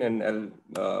section, and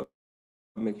I'll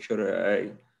make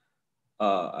sure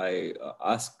I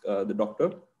ask the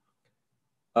doctor.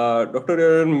 Doctor,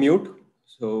 you're on mute,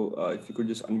 so if you could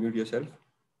just unmute yourself.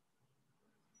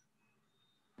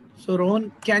 So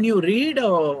Rohan, can you read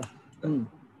or?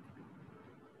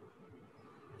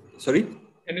 Sorry?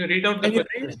 Can you read out the question?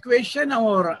 Read the question,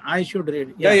 or I should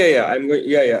read? Yeah.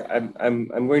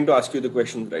 I'm going to ask you the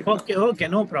questions right now. Okay,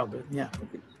 no problem. Yeah.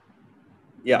 Okay.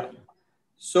 Yeah.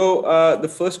 So the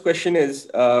first question is,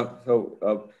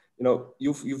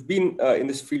 you've been in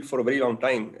this field for a very long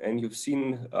time, and you've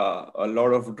seen a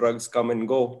lot of drugs come and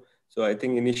go. So I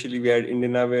think initially we had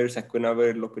indinavir,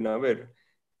 saquinavir, lopinavir,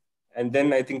 And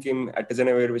then I think came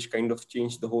atazanavir, which kind of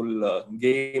changed the whole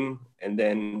game. And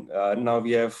then now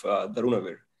we have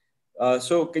darunavir.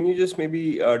 So can you just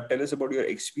maybe tell us about your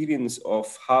experience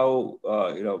of how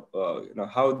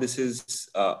how this has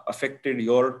affected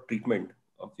your treatment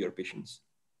of your patients?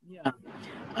 Yeah,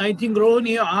 I think Rohan,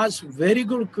 you asked very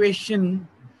good question,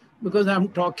 because I'm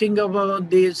talking about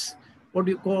this, what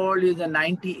you call is a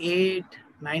 98,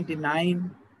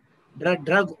 99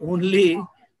 drug only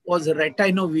was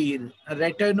retinovir.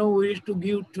 Retinovir used to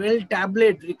give 12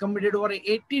 tablets, recommended over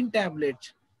 18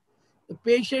 tablets. The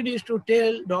patient used to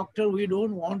tell doctor, we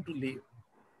don't want to live.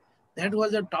 That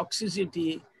was a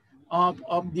toxicity of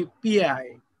the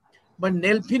PI. But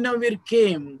nelfinavir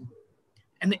came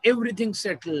and everything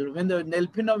settled. When the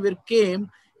nelfinavir came,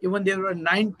 even there were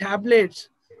 9 tablets,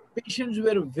 patients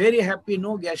were very happy,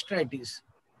 no gastritis.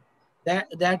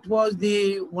 That was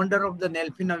the wonder of the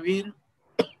nelfinavir.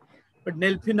 But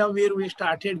nelfinavir, we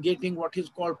started getting what is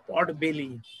called pot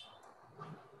belly.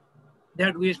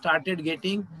 That we started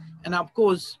getting. And of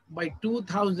course, by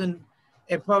 2000,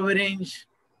 efavirenz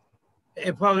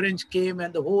came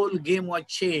and the whole game was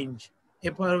changed.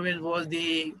 Efavirenz was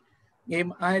the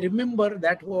game. I remember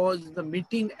that was the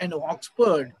meeting in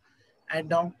Oxford, and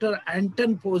Dr.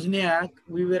 Anton Pozniak,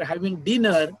 we were having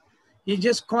dinner. He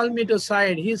just called me to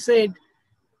side. He said,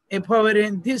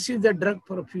 efavirenz, this is the drug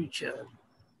for future.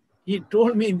 He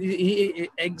told me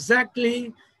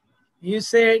exactly. He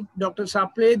said, Dr.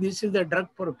 Saple, this is the drug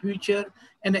for future.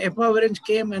 And efavirenz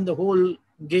came and the whole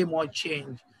game was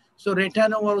changed. So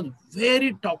retinol was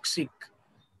very toxic.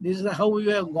 This is how we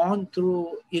have gone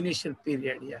through initial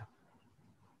period. Yeah.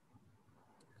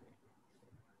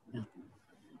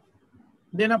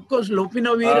 Then of course,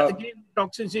 lopinavir, again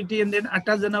toxicity, and then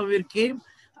atazanavir came.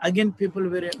 Again, people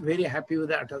were very happy with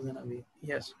the atazanavir.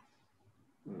 Yes.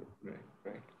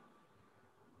 Right.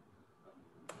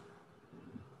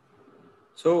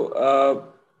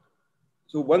 So,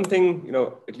 so one thing,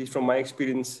 at least from my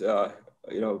experience,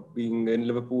 being in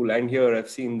Liverpool and here, I've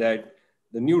seen that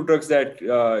the new drugs that,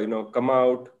 come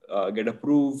out, get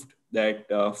approved, that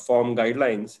form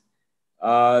guidelines,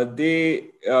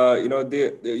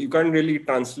 you can't really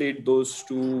translate those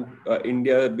to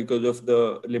India because of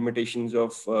the limitations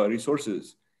of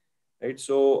resources. Right.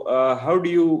 So how do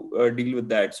you deal with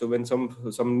that? So when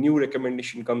some new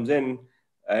recommendation comes in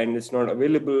and it's not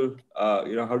available,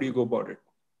 how do you go about it?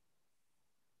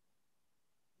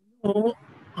 So,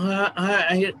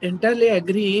 I entirely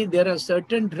agree. There are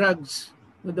certain drugs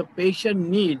that the patient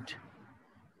need.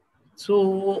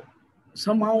 So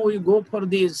somehow we go for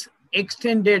this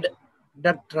extended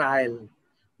drug trial.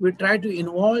 We try to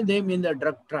involve them in the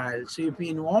drug trial. So if we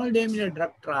involve them in a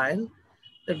drug trial,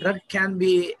 the drug can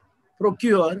be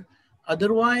procured.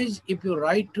 Otherwise, if you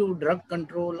write to Drug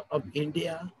Control of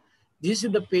India, this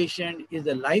is the patient is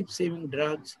the life-saving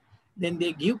drugs, then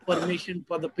they give permission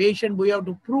for the patient. We have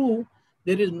to prove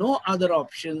there is no other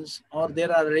options, or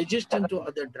there are resistant to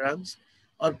other drugs,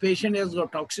 or patient has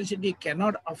got toxicity,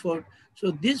 cannot afford.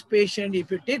 So this patient, if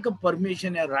you take a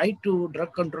permission and write to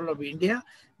Drug Control of India,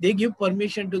 they give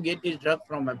permission to get this drug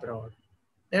from abroad.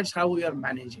 That's how we are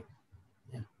managing.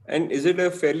 Yeah. And is it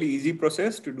a fairly easy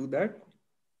process to do that?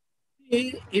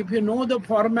 If you know the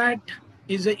format,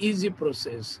 is an easy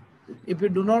process. If you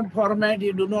do not format,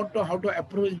 you do not know how to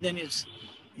approach, then it's,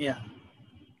 yeah.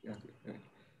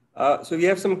 So we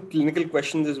have some clinical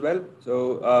questions as well.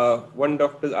 So one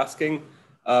doctor is asking,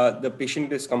 the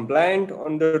patient is compliant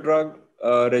on the drug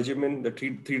regimen, the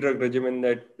three drug regimen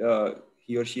that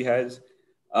he or she has.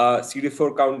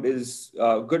 CD4 count is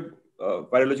good,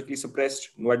 virologically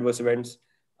suppressed, no adverse events.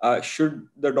 Should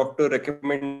the doctor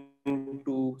recommend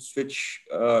to switch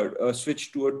to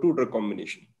a 2-drug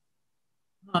combination?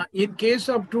 In case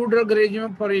of 2-drug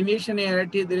regimen for initial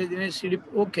ART, there is a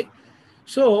CD4. Okay.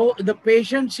 So the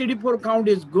patient CD4 count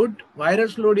is good,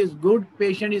 virus load is good,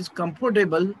 patient is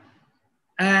comfortable,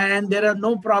 and there are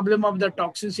no problem of the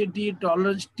toxicity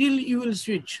tolerance, still you will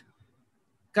switch.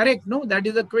 Correct? No, that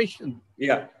is the question.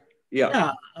 Yeah.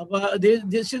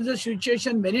 This is the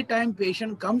situation. Many times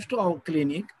patient comes to our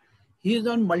clinic, he is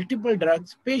on multiple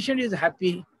drugs, patient is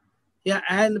happy, yeah,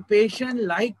 and patient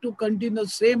like to continue the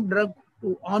same drug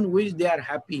on which they are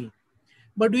happy.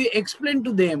 But we explain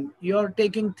to them, you are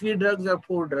taking 3 drugs or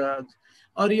 4 drugs,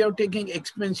 or you are taking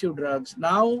expensive drugs.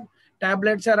 Now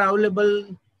tablets are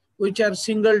available which are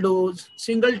single dose,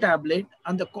 single tablet,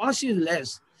 and the cost is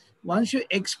less. Once you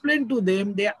explain to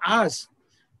them, they ask,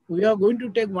 we are going to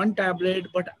take 1 tablet,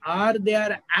 but are they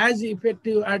are as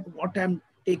effective at what I'm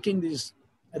taking this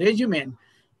regimen?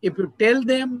 If you tell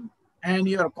them and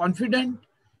you are confident,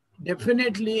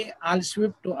 definitely I'll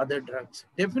switch to other drugs.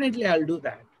 Definitely I'll do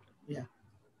that. Yeah.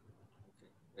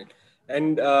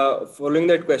 And following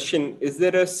that question, is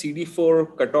there a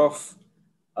CD4 cutoff,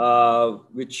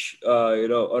 which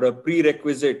or a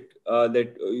prerequisite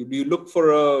that do you look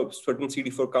for a certain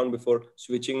CD4 count before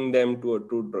switching them to a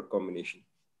true drug combination?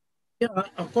 Yeah,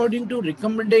 according to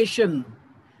recommendation,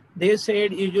 they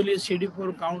said usually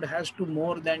CD4 count has to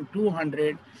more than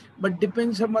 200, but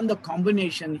depends upon the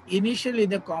combination. Initially,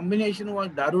 the combination was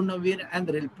darunavir and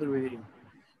rilpivirine.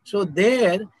 So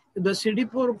there, if the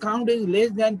CD4 count is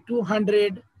less than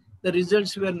 200, the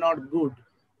results were not good.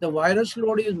 The virus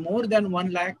load is more than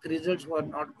 1 lakh, results were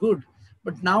not good.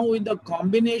 But now with the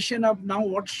combination of now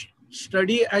what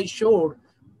study I showed,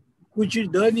 which is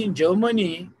done in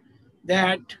Germany,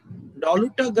 that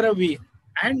dolutegravir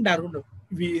and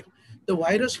darunavir, the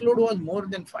virus load was more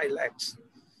than 5 lakhs.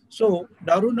 So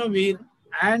darunavir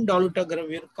and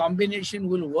dolutegravir combination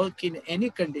will work in any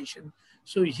condition.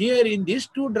 So here in these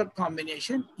two drug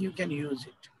combination, you can use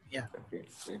it. Yeah. Okay.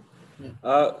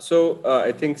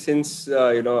 I think since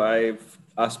I've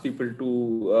asked people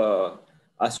to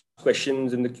ask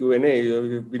questions in the Q&A,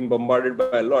 you've been bombarded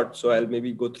by a lot, so I'll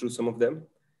maybe go through some of them.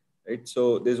 Right.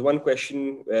 So there's one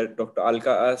question where Dr. Alka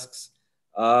asks,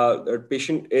 the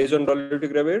patient is on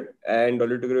dolutegravir and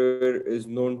dolutegravir is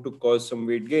known to cause some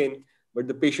weight gain, but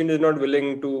the patient is not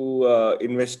willing to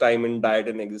invest time in diet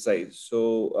and exercise.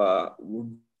 So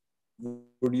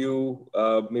would you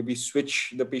maybe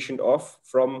switch the patient off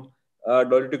from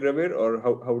dolutegravir, or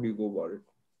how do you go about it?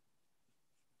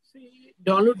 See,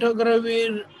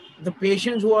 dolutegravir, the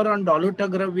patients who are on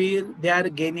dolutegravir, they are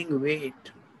gaining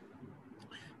weight.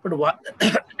 But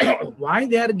why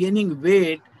they are gaining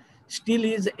weight still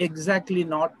is exactly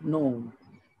not known.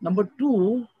 Number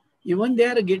two, even they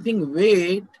are getting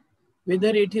weight, whether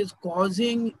it is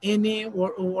causing any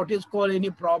what is called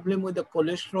any problem with the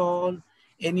cholesterol,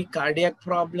 any cardiac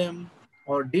problem,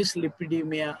 or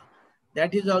dyslipidemia,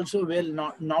 that is also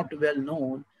not well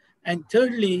known. And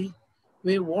thirdly,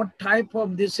 what type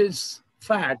of this is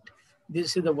fat?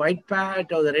 This is the white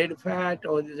fat or the red fat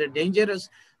or this is dangerous.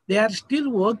 They are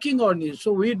still working on it.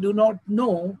 So we do not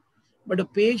know, but a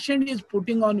patient is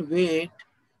putting on weight,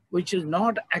 which is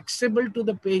not acceptable to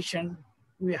the patient.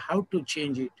 We have to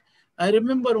change it. I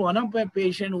remember one of my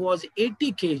patients was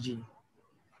 80 kg.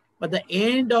 But the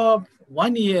end of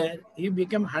 1 year, he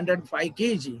became 105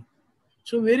 kg.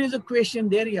 So where is the question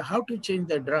there? You have to change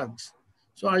the drugs.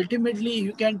 So ultimately,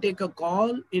 you can take a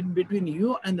call in between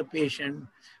you and the patient,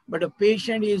 but a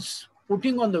patient is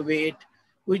putting on the weight,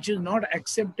 which is not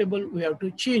acceptable. We have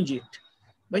to change it.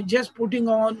 But just putting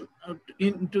on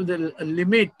into the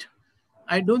limit,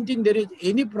 I don't think there is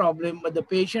any problem, but the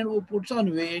patient who puts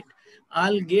on weight,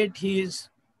 I'll get his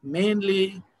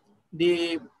mainly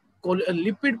the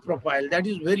lipid profile. That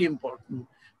is very important.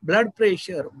 Blood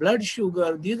pressure, blood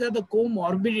sugar, these are the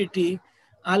comorbidity.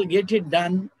 I'll get it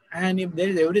done. And if there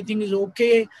is everything is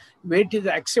okay, weight is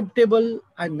acceptable,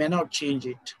 I may not change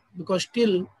it because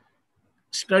still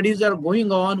studies are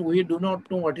going on. We do not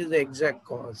know what is the exact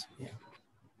cause. Yeah.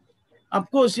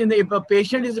 Of course, if a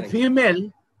patient is a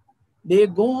female, they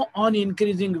go on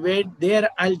increasing weight, there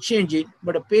I'll change it.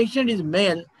 But a patient is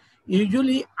male,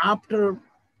 usually after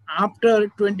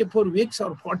 24 weeks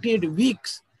or 48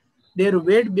 weeks, their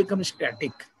weight becomes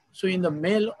static. So in the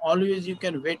male, always you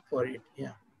can wait for it.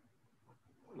 Yeah.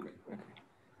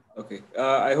 Okay.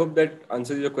 I hope that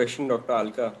answers your question, Dr.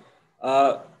 Alka.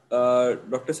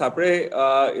 Dr. Saple,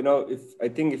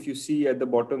 if you see at the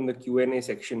bottom the Q&A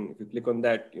section, if you click on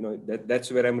that, that's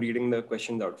where I'm reading the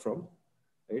questions out from,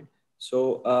 right?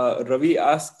 So Ravi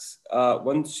asks,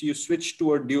 once you switch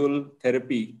to a dual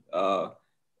therapy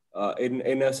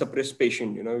in a suppressed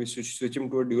patient, we switch him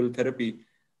to a dual therapy.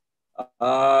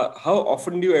 How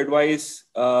often do you advise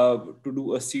to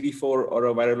do a CD4 or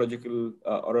a virological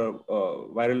or a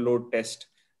viral load test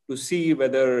to see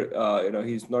whether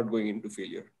he's not going into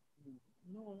failure?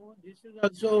 No, this is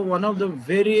also one of the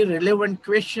very relevant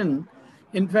questions.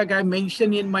 In fact, I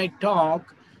mentioned in my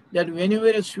talk that whenever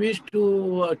I switch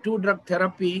to two drug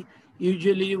therapy,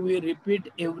 usually we repeat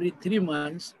every 3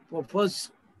 months for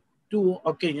first 2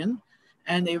 occasions,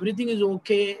 and everything is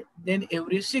okay, then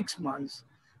every 6 months.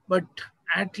 But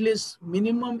at least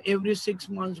minimum every 6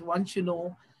 months, once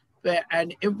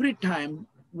and every time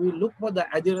we look for the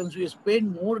adherence, we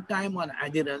spend more time on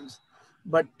adherence.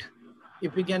 But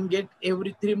if we can get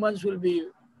every 3 months will be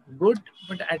good,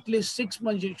 but at least 6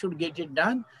 months you should get it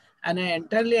done. And I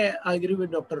entirely agree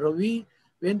with Dr. Ravi.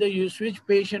 When you switch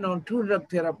patient on two drug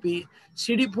therapy,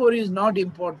 CD4 is not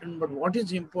important, but what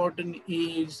is important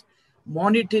is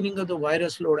monitoring of the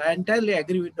virus load. I entirely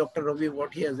agree with Dr. Ravi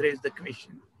what he has raised the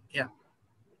question. Yeah.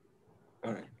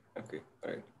 All right. Okay. All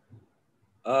right.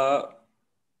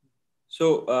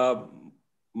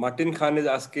 Martin Khan is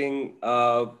asking,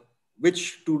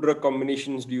 which two drug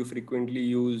combinations do you frequently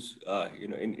use,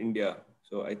 in India?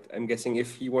 So I'm guessing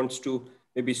if he wants to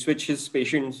maybe switch his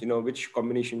patients, which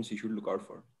combinations he should look out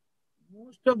for.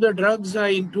 Most of the drugs are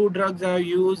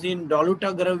used in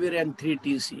dolutegravir and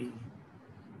 3-TC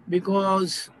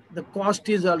because the cost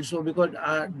is also, because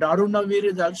darunavir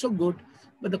is also good,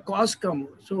 but the cost comes.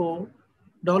 So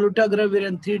dolutegravir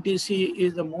and 3-TC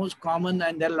is the most common,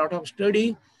 and there are a lot of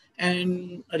study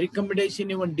and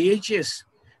recommendation. Even DHS,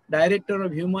 Director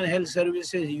of Human Health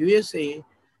Services, USA,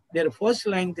 their first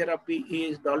line therapy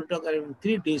is dolutegravir and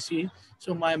 3-TC.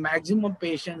 So my maximum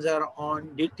patients are on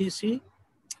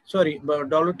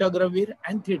dolutegravir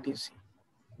and 3-TC,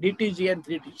 DTG and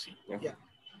 3-TC. Yeah.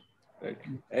 Right.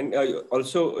 And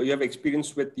also, you have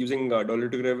experience with using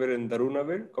dolutegravir and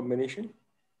darunavir combination?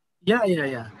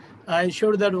 Yeah. I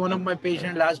showed that one of my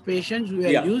last patients,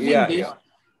 we are using this.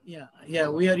 Yeah,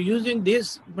 we are using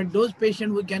this, but those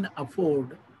patients we can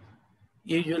afford.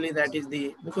 Usually that is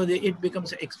because it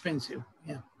becomes expensive.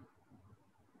 Yeah.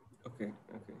 Okay.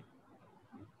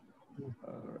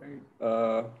 All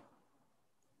right.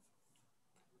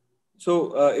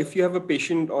 So if you have a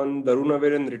patient on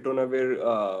darunavir and ritonavir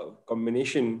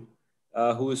combination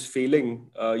who is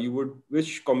failing,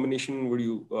 which combination would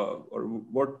you, or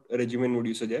what regimen would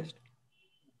you suggest?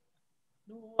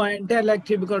 No, entirely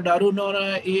because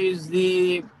darunavir is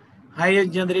the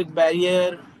highest generic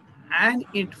barrier and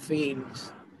it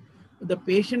fails. The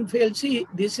patient fails. See,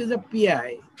 this is a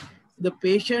PI. The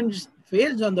patient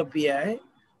fails on the PI,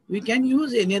 we can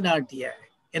use NNRTI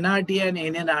and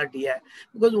NNRTI.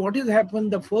 Because what has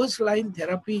happened, the first line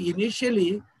therapy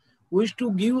initially, we used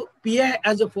to give PI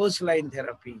as a first line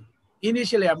therapy.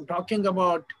 Initially, I'm talking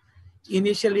about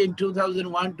initially in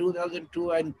 2001,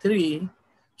 2002, and 3.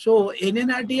 So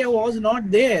NNRTI was not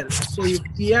there. So if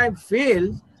PI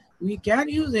fails, we can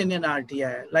use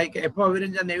NNRTI, like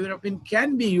efavirenz and nevirapine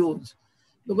can be used.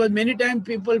 Because many times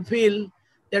people feel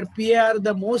that PI are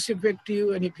the most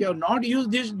effective, and if you have not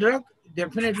used this drug,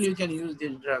 definitely you can use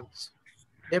these drugs.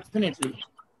 Definitely.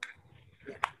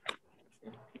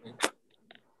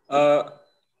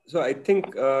 So I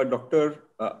think Dr.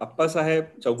 Appa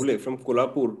Saheb Chaugule from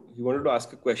Kolhapur, he wanted to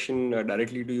ask a question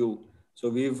directly to you. So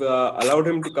we've allowed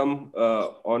him to come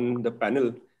on the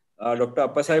panel. Dr.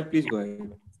 Appa Saheb, please go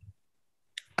ahead.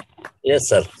 Yes,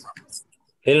 sir.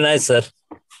 Very nice, sir.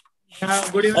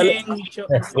 Good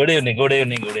evening. Good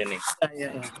evening.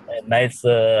 Yeah. Nice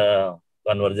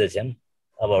conversation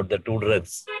about the two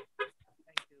drugs.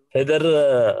 Whether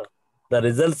the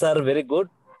results are very good?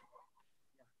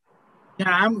 Yeah,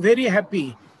 I'm very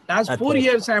happy. Last 4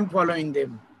 years, I'm following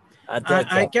them.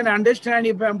 I can understand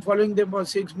if I'm following them for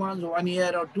 6 months, 1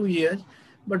 year, or 2 years,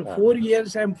 but 4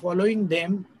 years I'm following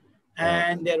them,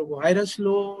 and their virus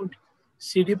load,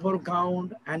 CD4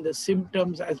 count, and the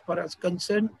symptoms as far as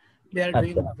concerned, they are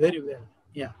doing very well.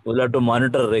 Yeah. We'll have to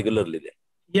monitor regularly then.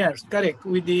 Yes, correct.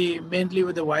 Mainly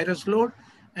with the virus load,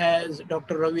 as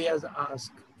Dr. Ravi has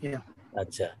asked. Yeah.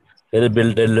 Acha.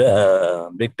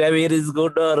 Bictavir is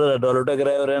good, or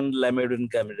dolutegravir and lamivudine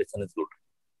combination is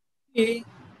good?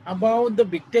 About the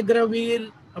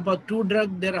bictegravir, about two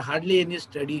drugs, there are hardly any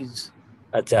studies.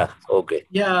 Acha, okay.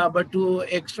 Yeah, but to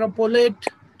extrapolate,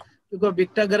 because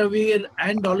bictegravir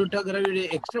and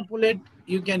dolutegravir extrapolate,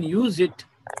 you can use it,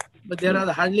 but there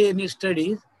are hardly any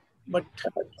studies. But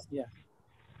yeah.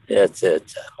 Yes.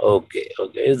 Okay.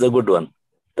 It's a good one.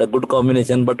 The good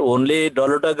combination, but only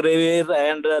dolutegravir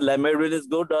and lamivudine is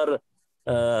good, or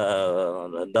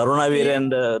darunavir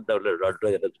and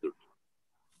dolutegravir is good?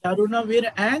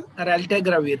 Darunavir and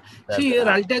raltegravir. See,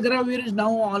 raltegravir is now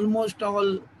almost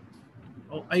all,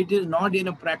 it is not in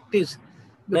a practice.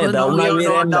 Because now we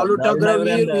have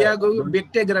dolutegravir, we are going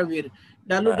bictegravir.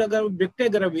 Dolutegravir,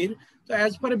 bictegravir. So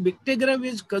as far as bictegravir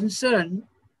is concerned,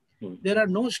 there are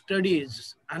no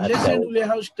studies. Unless we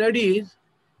have studies,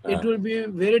 it will be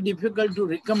very difficult to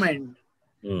recommend.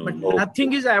 But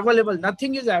nothing is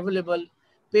available.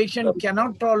 Patient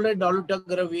cannot tolerate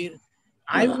dolutegravir.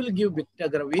 I will give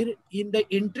bictegravir. In the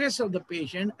interest of the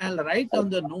patient, I'll write on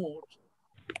the notes.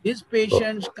 These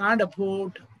patients can't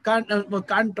afford,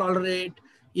 can't tolerate.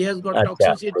 He has got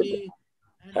toxicity.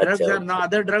 And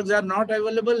other drugs are not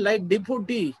available, like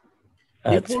D4T.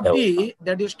 D4T,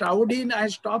 that is Taudine, I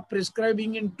stopped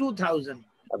prescribing in 2000.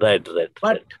 Right.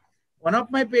 But one of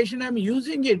my patients, I'm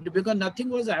using it because nothing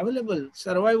was available.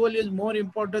 Survival is more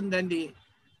important than the...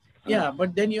 Yeah,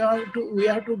 but then we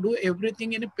have to do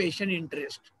everything in a patient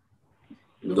interest.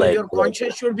 Because your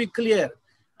conscience should be clear.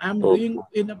 I'm doing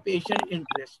in a patient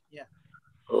interest. Yeah.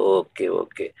 Okay,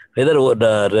 okay. Whether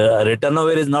the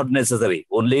ritonavir is not necessary,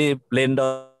 only plain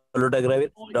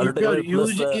dolutegravir. Dolutegravir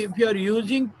plus. If you are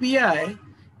using PI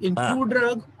in two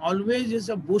drug, always is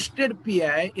a boosted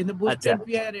PI. In the boosted Acha,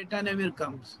 PI, ritonavir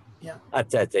comes. Yeah.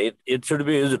 acha, acha. It should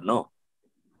be used, no?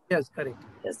 Yes, correct.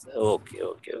 Yes. Okay,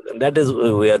 okay. That is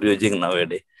we are using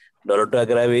nowadays.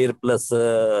 Dolutegravir plus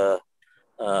uh,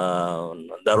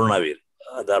 darunavir.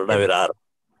 Darunavir R.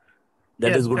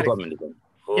 That Yes, is good correct. combination.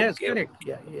 Yes, Okay, correct.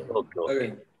 Yeah, yeah. okay, okay.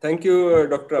 Okay. Thank you,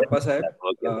 Dr. Appa Sahib.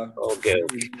 Okay, okay,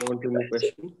 We okay. move on to a new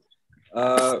question.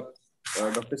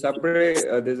 Dr. Sapre,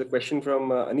 there's a question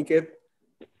from Aniket.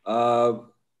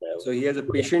 So he has a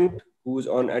patient who's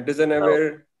on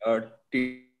atazanavir,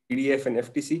 TDF, and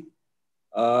FTC,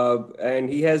 and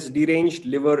he has deranged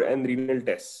liver and renal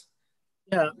tests.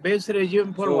 Yeah, base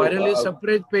regime for So, virally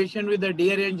suppressed patient with a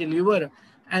deranged liver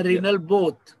and renal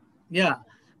both. Yeah,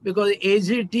 because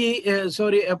AZT,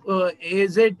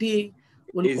 AZT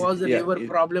will cause the liver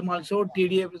problem also.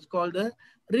 TDF is called the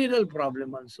renal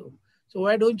problem also. So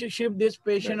why don't you shift this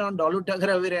patient on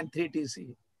dolutegravir and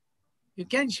 3TC? You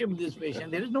can shift this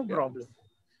patient. There is no problem.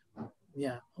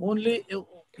 Yeah, only,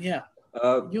 yeah.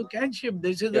 You can shift.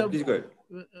 This is please go ahead.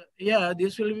 Yeah,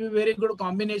 this will be very good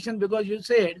combination because you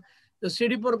said the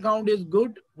CD4 count is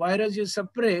good, virus is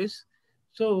suppressed.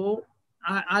 So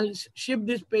I'll shift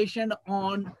this patient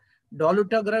on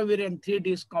dolutegravir and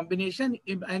 3D combination,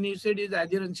 and you said his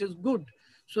adherence is good.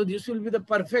 So this will be the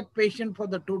perfect patient for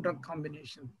the two drug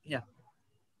combination. Yeah.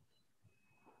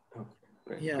 Okay,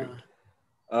 right, Yeah.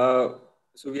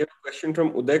 So we have a question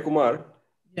from Uday Kumar.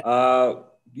 Yeah.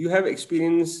 Do you have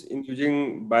experience in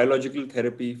using biological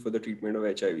therapy for the treatment of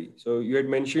HIV? So you had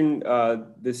mentioned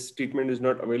this treatment is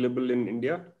not available in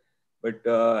India, but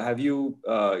have you,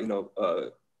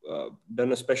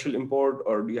 done a special import,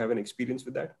 or do you have an experience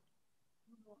with that?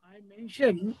 I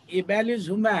mentioned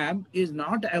ibalizumab is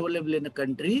not available in the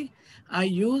country. I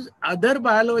use other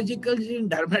biologicals in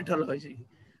dermatology.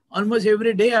 Almost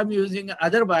every day I'm using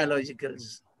other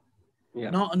biologicals. Yeah.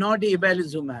 No, not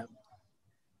ibalizumab.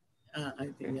 I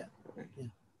think, yeah. Yeah.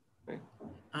 Right.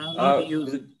 I'm not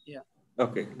using, yeah.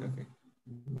 Okay, okay.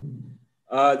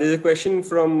 There's a question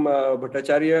from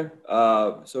Bhattacharya.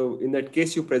 So in that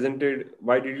case you presented,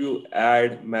 why did you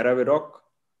add Maraviroc?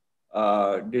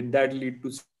 Did that lead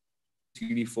to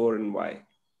CD4 and why?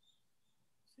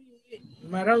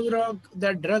 Maraviroc,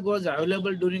 that drug was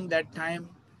available during that time,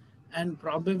 and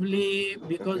probably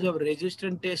because of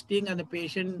resistant testing and the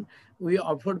patient, we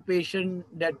offered patient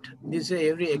that this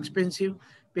is very expensive.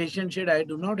 Patient said, I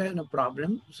do not have a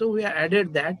problem. So we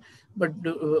added that. But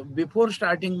before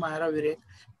starting Maraviroc,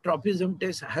 tropism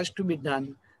test has to be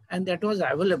done. And that was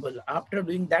available. After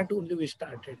doing that only we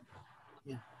started.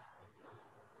 Yeah.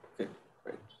 Okay,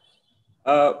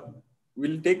 right.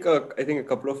 We'll take, I think, a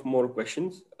couple of more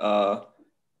questions. Do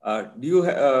you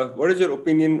what is your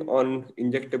opinion on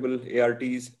injectable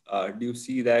ARTs? Do you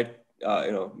see that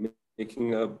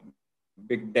making a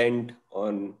big dent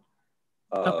on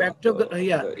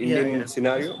the Indian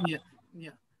scenario?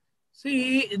 Yeah.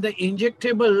 See, the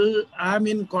injectable, I'm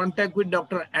in contact with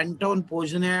Dr. Anton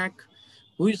Pozniak,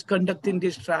 who is conducting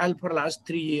this trial for last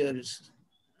 3 years.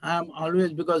 I'm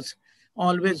always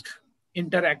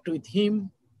interact with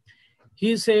him.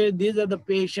 He said these are the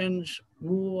patients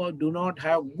who do not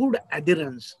have good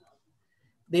adherence.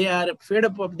 They are fed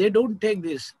up of, they don't take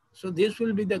this. So this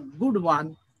will be the good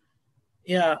one.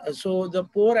 Yeah, so the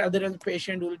poor adherence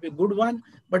patient will be good one.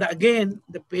 But again,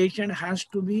 the patient has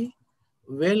to be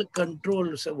well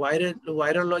controlled, so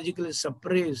virologically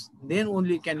suppressed, then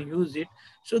only can use it.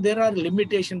 So there are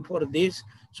limitations for this.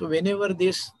 So whenever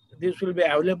this will be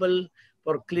available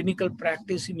for clinical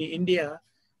practice in India,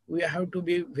 we have to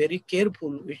be very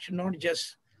careful. We should not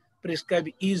just prescribe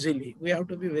easily. We have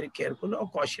to be very careful or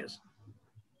cautious.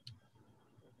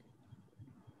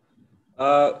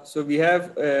 So we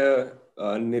have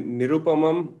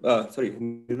Nirupam,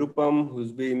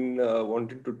 who's been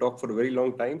wanting to talk for a very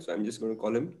long time. So I'm just going to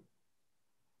call him.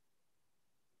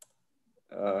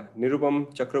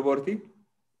 Nirupam Chakraborty,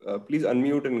 please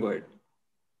unmute and go ahead.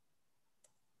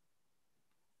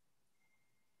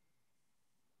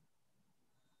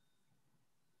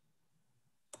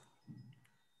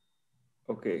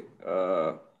 Okay.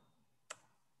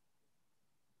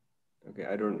 Okay,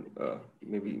 I don't,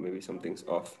 maybe something's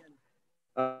off.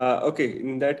 Okay,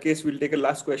 in that case, we'll take a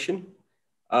last question.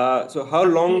 So how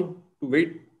long to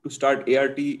wait to start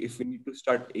ART if we need to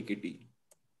start AKT?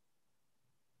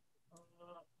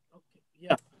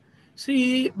 Yeah.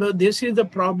 See, this is the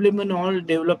problem in all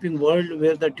developing world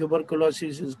where the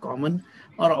tuberculosis is common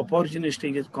or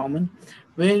opportunistic is common.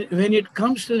 When it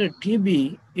comes to the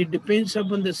TB, it depends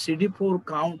upon the CD4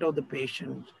 count of the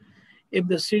patient. If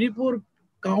the CD4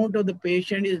 count of the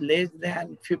patient is less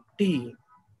than 50,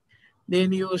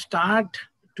 then you start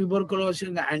tuberculosis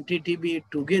and anti-TB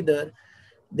together.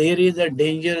 There is a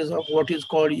danger of what is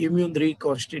called immune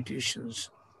reconstitutions.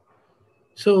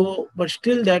 So, but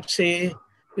still that say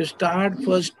you start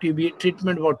first TB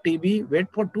treatment for TB, wait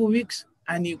for 2 weeks,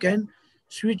 and you can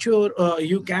switch your,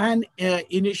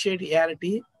 initiate ART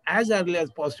as early as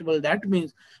possible. That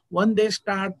means when they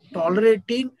start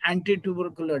tolerating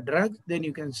anti-tubercular drugs, then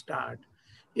you can start.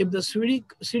 If the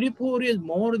CD4 is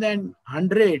more than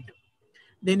 100,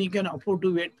 then you can afford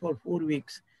to wait for 4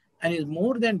 weeks. And is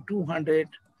more than 200,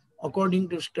 according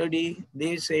to study,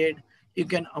 they said you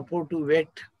can afford to wait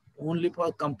only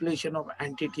for completion of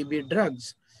anti-TB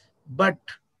drugs. But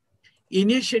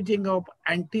initiating of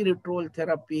antiretroviral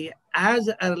therapy as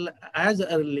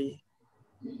early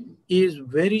is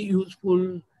very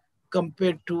useful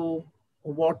compared to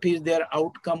what is their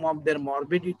outcome of their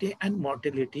morbidity and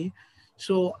mortality.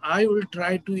 So I will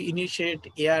try to initiate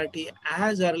ART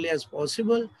as early as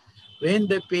possible when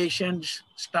the patients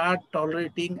start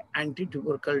tolerating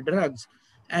anti-tubercle drugs.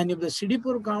 And if the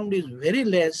CD4 count is very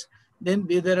less, then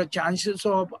there are chances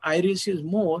of iris is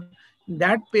more.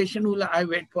 That patient will I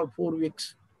wait for 4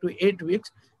 weeks to 8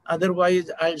 weeks.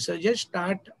 Otherwise, I'll suggest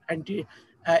start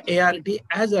ART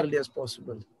as early as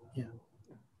possible. Yeah.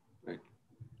 Right.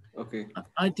 Okay.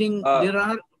 I think there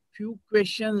are few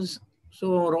questions.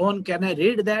 So Rohan, can I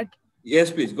read that?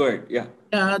 Yes, please go ahead. Yeah.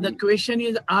 The question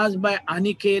is asked by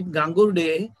Aniket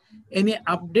Gangurde. Any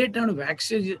update on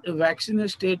vaccine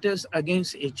status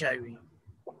against HIV?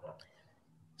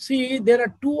 See, there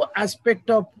are two aspects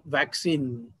of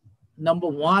vaccine. Number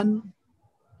one,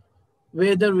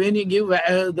 whether when you give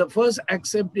the first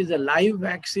accept is a live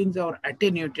vaccines or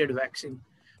attenuated vaccine.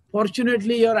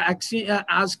 Fortunately, you're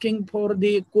asking for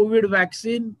the COVID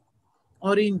vaccine,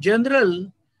 or in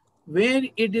general, when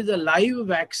it is a live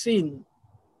vaccine,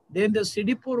 then the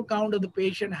CD4 count of the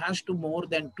patient has to more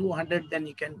than 200, then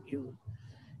you can use.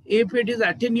 If it is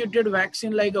attenuated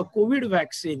vaccine like a COVID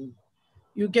vaccine,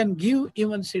 you can give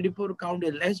even CD4 count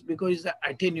is less because it's an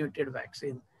attenuated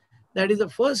vaccine. That is the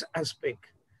first aspect.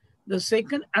 The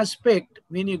second aspect,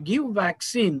 when you give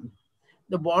vaccine,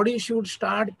 the body should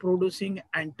start producing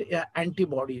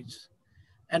antibodies.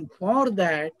 And for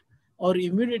that, our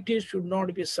immunity should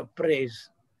not be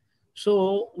suppressed.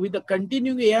 So with the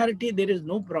continuing ART, there is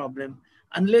no problem.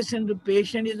 Unless the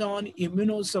patient is on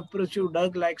immunosuppressive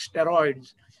drug like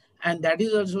steroids, and that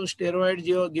is also steroids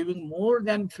you are giving more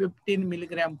than 15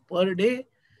 milligram per day,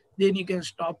 then you can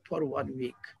stop for 1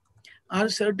 week. Are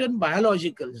certain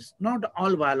biologicals, not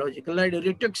all biological, like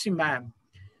rituximab,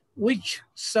 which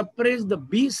suppress the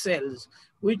B cells,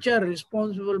 which are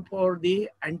responsible for the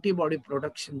antibody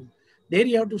production. There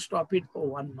you have to stop it for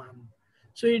 1 month.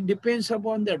 So it depends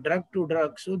upon the drug to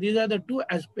drug. So these are the two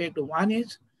aspects. One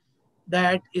is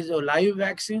that is a live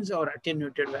vaccines or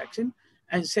attenuated vaccine.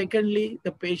 And secondly,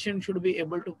 the patient should be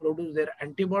able to produce their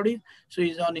antibodies. So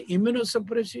he's on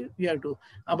immunosuppressive, we have to.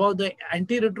 About the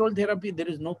antiretroviral therapy, there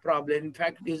is no problem. In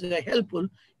fact, it is helpful.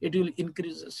 It will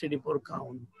increase the CD4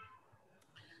 count.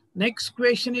 Next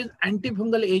question is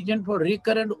antifungal agent for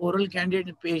recurrent oral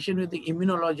candidate patient with the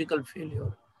immunological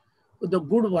failure, with the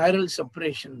good viral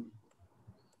suppression.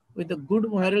 With the good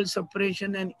viral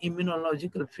suppression and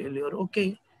immunological failure,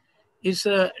 okay, it's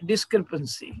a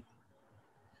discrepancy.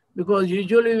 Because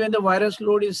usually when the virus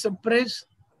load is suppressed,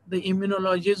 the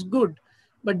immunology is good.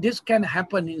 But this can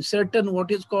happen in certain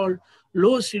what is called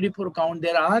low CD4 count.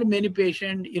 There are many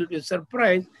patients, you'll be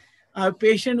surprised, a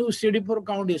patient whose CD4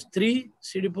 count is 3,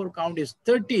 CD4 count is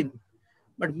 13.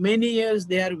 But many years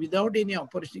they are without any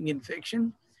opportunistic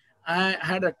infection. I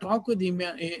had a talk with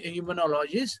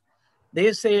immunologists.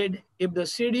 They said if the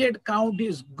CD8 count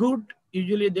is good,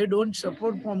 usually they don't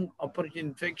suffer from opportunistic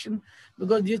infection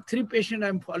because these 3 patients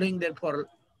I'm following there for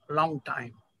a long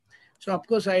time. So of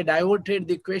course I diverted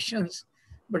the questions,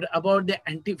 but about the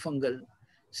antifungal.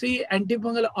 See,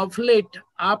 antifungal of late,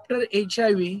 after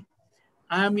HIV,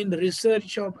 I am in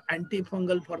research of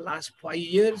antifungal for last 5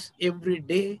 years. Every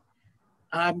day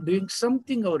I'm doing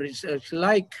something of research,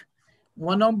 like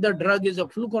one of the drug is a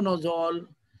fluconazole,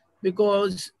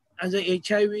 because as a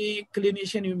HIV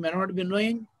clinician, you may not be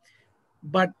knowing,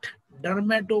 but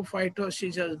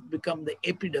dermatophytosis has become the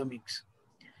epidemics.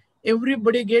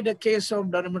 Everybody get a case of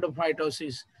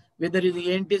dermatophytosis, whether it's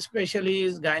the ENT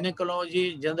specialist,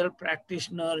 gynecology, general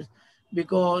practitioners,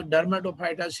 because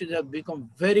dermatophytosis have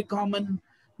become very common.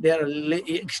 There are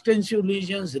extensive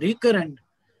lesions, recurrent,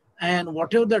 and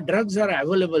whatever the drugs are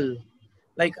available,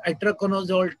 like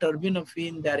itraconazole,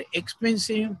 terbinafine. They're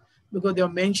expensive because they are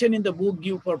mentioned in the book,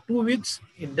 give for 2 weeks.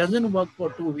 It doesn't work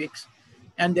for 2 weeks.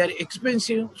 And they're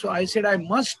expensive. So I said, I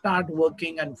must start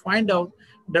working and find out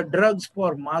the drugs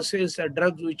for masses, the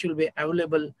drugs which will be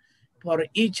available for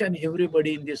each and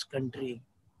everybody in this country.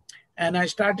 And I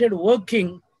started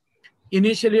working.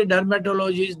 Initially,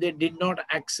 dermatologists, they did not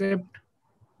accept.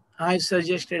 I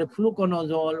suggested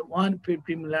fluconazole,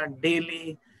 150 ml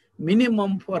daily,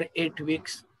 minimum for 8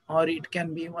 weeks, or it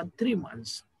can be even 3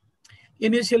 months.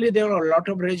 Initially, there were a lot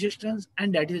of resistance,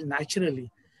 and that is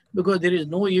naturally because there is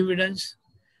no evidence,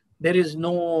 there is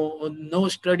no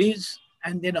studies,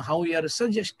 and then how you are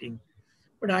suggesting.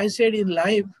 But I said in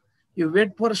life, you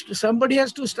wait for somebody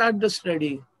has to start the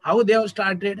study. How they have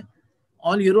started?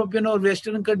 All European or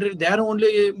Western countries, they are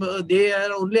only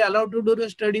allowed to do the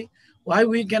study. Why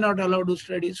we cannot allow to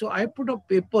study? So I put a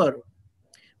paper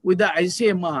with the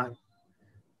ICMR.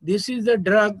 This is the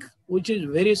drug which is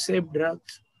very safe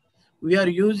drugs. We are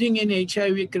using in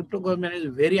HIV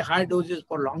cryptocurrency very high doses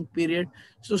for long period.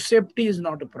 So safety is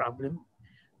not a problem.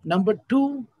 Number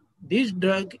two, this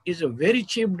drug is a very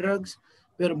cheap drugs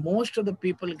where most of the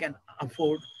people can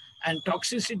afford, and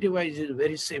toxicity wise is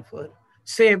very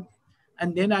safe.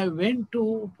 And then I went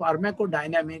to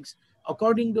pharmacodynamics.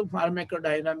 According to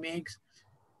pharmacodynamics,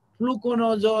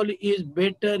 fluconazole is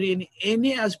better in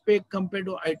any aspect compared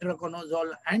to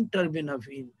itraconazole and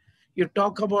terbinafine. You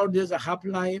talk about this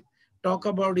half-life, talk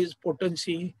about his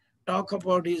potency, talk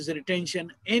about his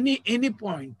retention, any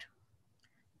point,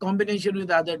 combination with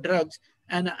other drugs,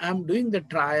 and I'm doing the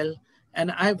trial,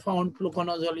 and I found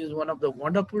fluconazole is one of the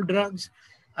wonderful drugs.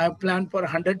 I have planned for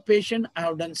 100 patients. I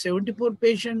have done 74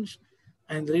 patients,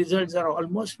 and the results are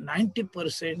almost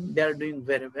 90%. They are doing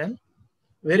very well.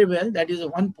 Very well. That is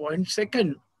one point.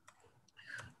 Second,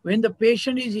 when the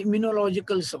patient is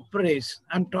immunological suppressed,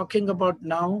 I'm talking about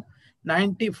now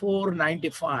 94,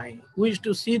 95. We used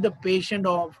to see the patient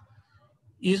of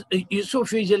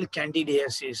esophageal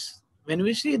candidiasis. When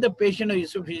we see the patient of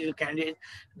esophageal candidiasis,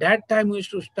 that time we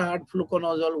used to start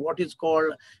fluconazole, what is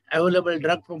called available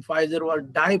drug from Pfizer or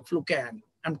diflucan.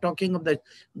 I'm talking of the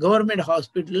government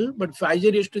hospital, but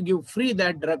Pfizer used to give free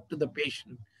that drug to the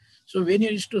patient. So when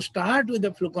you used to start with the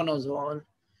fluconazole,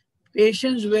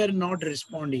 patients were not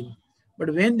responding.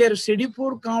 But when their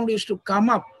CD4 count used to come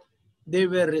up, they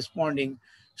were responding.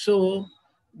 So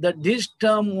this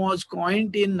term was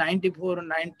coined in 94,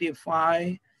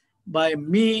 95 by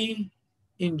me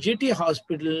in GT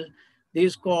hospital. This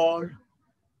is called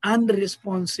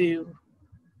unresponsive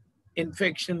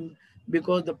infection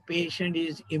because the patient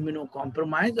is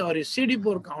immunocompromised or his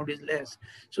CD4 count is less.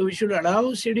 So we should allow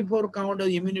CD4 count of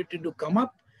immunity to come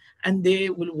up and they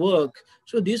will work.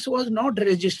 So this was not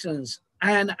resistance.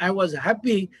 And I was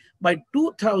happy by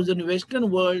 2000 Western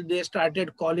world, they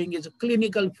started calling it a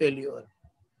clinical failure.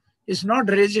 It's not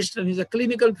resistant, it's a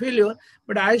clinical failure,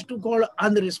 but I used to call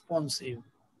unresponsive.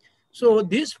 So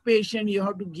this patient, you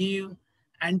have to give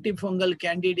antifungal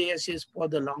candidiasis for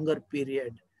the longer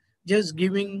period. Just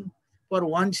giving for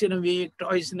once in a week,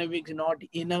 twice in a week is not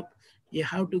enough. You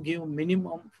have to give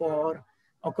minimum for,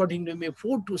 according to me,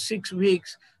 4 to 6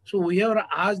 weeks. So we have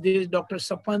asked this Dr.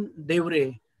 Sapna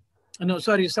Devre.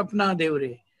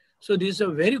 So these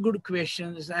are very good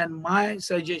questions, and my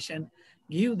suggestion,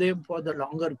 give them for the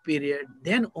longer period,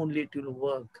 then only it will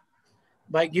work.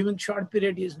 By giving short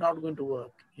period is not going to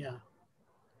work. Yeah.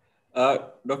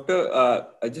 Doctor,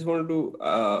 I just wanted to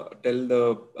tell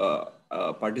the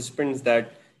participants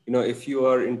that, if you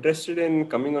are interested in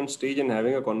coming on stage and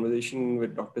having a conversation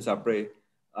with Dr. Saple,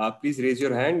 please raise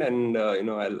your hand and,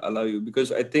 I'll allow you,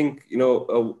 because I think,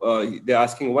 they're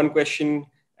asking one question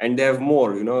and they have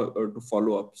more, to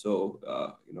follow up. So,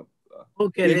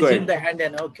 Okay, raising the hand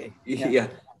and okay. Yeah.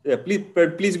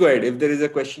 Please go ahead. If there is a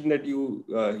question that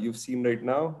you've seen right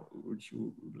now, which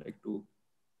you would like to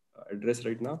address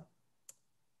right now.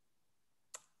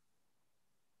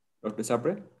 Dr.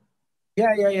 Saple?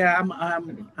 Yeah.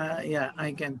 Yeah,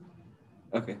 I can.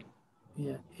 Okay.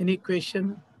 Yeah. Any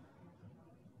question?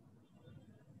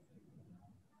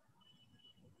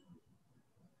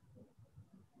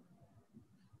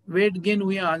 Weight gain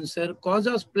we answer. Cause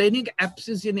of splenic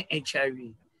abscess in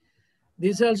HIV.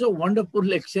 This is also a wonderful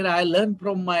lecture I learned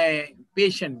from my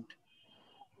patient.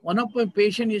 One of my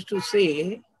patients used to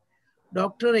say,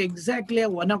 doctor, exactly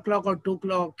at 1 o'clock or 2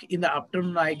 o'clock in the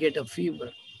afternoon, I get a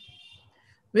fever.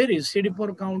 Where is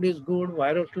CD4 count is good,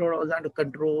 virus load was under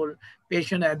control,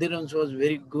 patient adherence was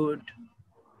very good.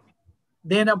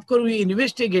 Then, of course, we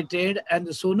investigated and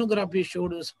the sonography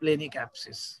showed a splenic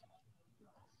abscess.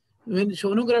 When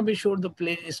sonography showed the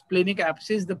splenic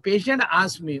abscess, the patient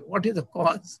asked me, what is the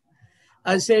cause?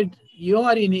 I said, you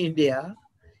are in India.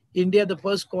 India, the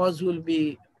first cause will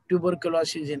be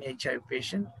tuberculosis in HIV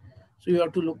patient. So you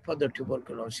have to look for the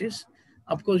tuberculosis.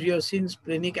 Of course, you have seen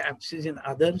splenic abscess in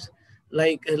others,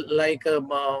 like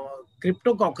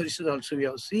cryptococcus also you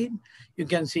have seen. You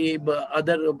can see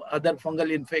other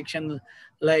fungal infection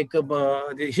like the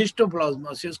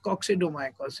histoplasmosis,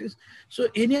 coccidomycosis. So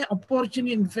any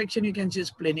opportunity infection, you can see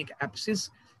splenic abscess,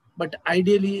 but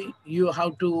ideally you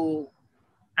have to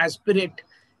aspirate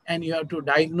and you have to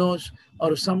diagnose,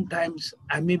 or sometimes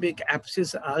amoebic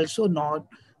abscess also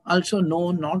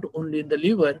known not only in the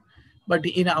liver, but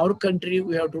in our country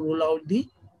we have to rule out the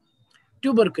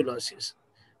tuberculosis.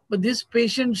 But this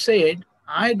patient said,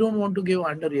 I don't want to give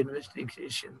under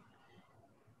investigation.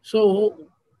 So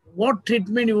what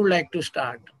treatment you would like to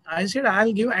start? I said,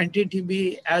 I'll give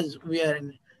anti-TB as we are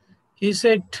in. He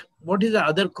said, what is the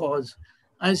other cause?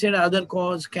 I said, other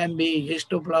cause can be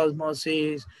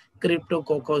histoplasmosis,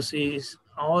 cryptococcosis,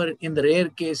 or in the rare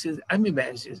cases,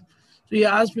 amoebiasis. So he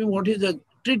asked me, what is the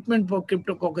treatment for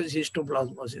cryptococcus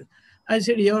histoplasmosis? I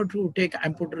said, you have to take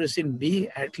amphotericin B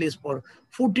at least for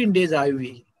 14 days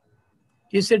IV.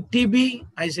 He said, TB?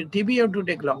 I said, TB you have to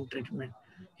take long treatment.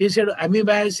 He said,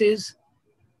 amoebiasis?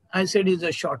 I said, it's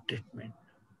a short treatment.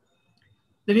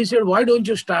 Then he said, why don't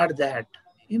you start that?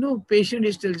 You know, patient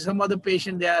is still, some other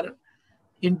patient, they are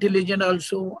intelligent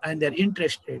also and they're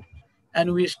interested.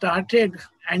 And we started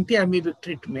anti-amoebic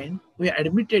treatment. We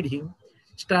admitted him,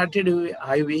 started with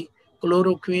IV,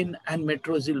 chloroquine and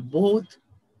metrozil both,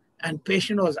 and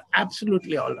patient was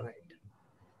absolutely all right.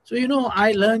 So, you know,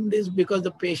 I learned this because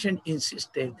the patient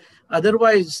insisted.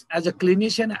 Otherwise, as a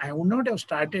clinician, I would not have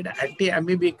started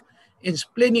anti-amoebic in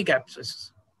splenic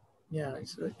abscess. Yeah,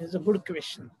 it's a good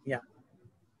question. Yeah.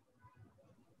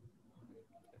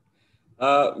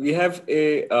 We have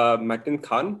a Matin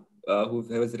Khan who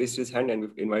has raised his hand, and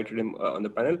we've invited him on the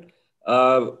panel.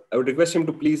 I would request him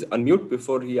to please unmute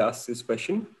before he asks his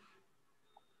question.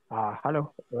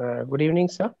 Hello. Good evening,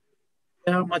 sir.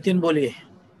 Yeah, Matin boliye.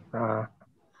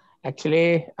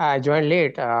 Actually, I joined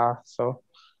late. So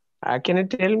can you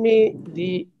tell me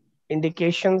the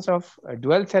indications of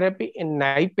dual therapy in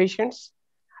naive patients,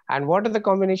 and what are the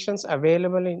combinations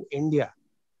available in India,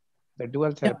 the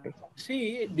dual therapy? Yeah.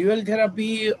 See, dual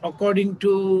therapy according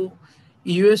to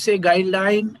USA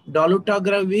guideline,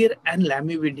 dolutegravir and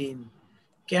lamivudine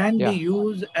can be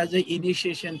used as an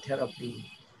initiation therapy.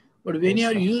 But when you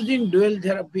are using dual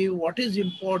therapy, what is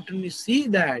important is see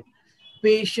that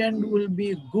patient will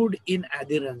be good in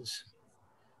adherence.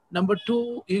 Number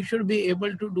two, you should be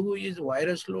able to do is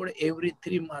virus load every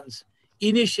 3 months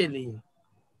initially.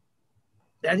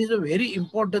 That is a very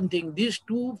important thing. These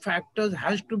two factors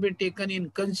has to be taken in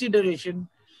consideration.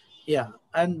 Yeah.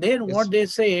 And then what they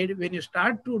said, when you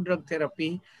start to drug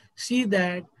therapy, see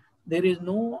that there is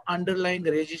no underlying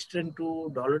resistance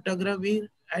to dolutegravir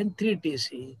and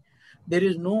 3-TC. There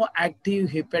is no active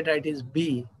hepatitis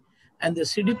B. And the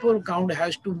CD4 count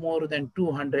has to more than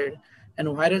 200, and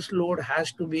virus load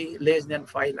has to be less than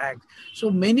 5 lakhs. So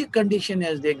many conditions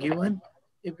as they're given.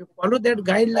 If you follow that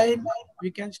guideline,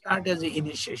 we can start as an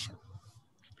initiation.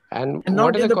 And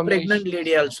not in the pregnant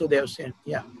lady also they have said.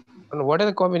 Yeah. And what are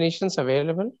the combinations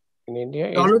available in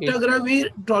India?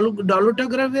 Dolutegravir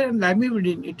and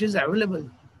lamivudine, it is available.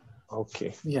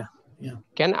 Okay. Yeah. Yeah.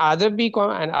 Can other be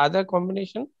another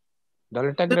combination?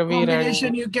 Dolutegravir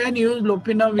and you can use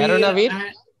lopinavir.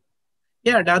 Darunavir?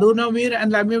 Yeah, darunavir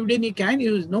and lamivudine you can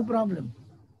use, no problem.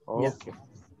 Okay.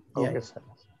 Yeah. Okay, sir.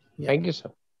 Yeah. Thank you, sir.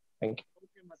 Thank you.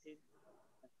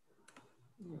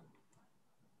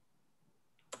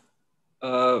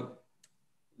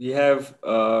 We have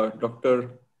Dr.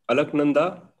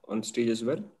 Alaknanda on stage as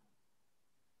well.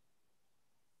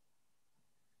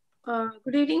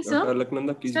 Good evening, sir. Dr.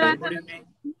 Alaknanda, please. Sir,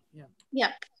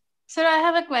 yeah. Sir, I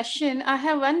have a question. I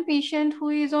have one patient who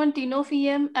is on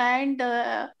tenofovir and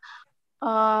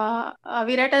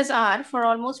Viratas R for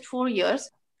almost 4 years.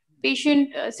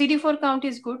 Patient CD4 count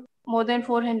is good, more than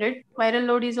 400. Viral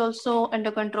load is also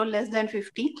under control, less than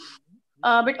 50.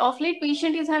 But of late,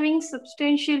 patient is having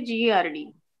substantial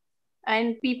GERD,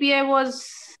 and PPI was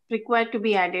required to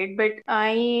be added. But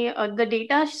the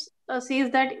data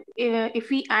says that if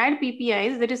we add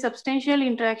PPIs, there is substantial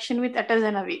interaction with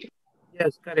atazanavir.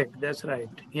 Yes, correct. That's right.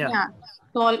 Yeah.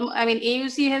 So I mean,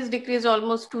 AUC has decreased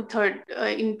almost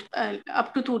 2/3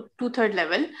 up to 2/3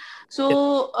 level.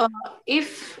 So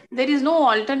if there is no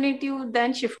alternative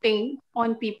than shifting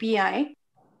on PPI,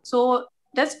 so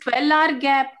does 12-hour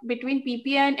gap between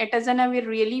PPI and atazanavir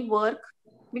really work?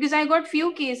 Because I got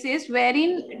few cases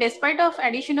wherein, despite of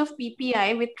addition of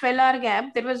PPI with 12-hour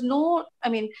gap, there was no, I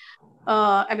mean,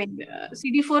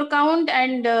 CD4 count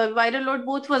and viral load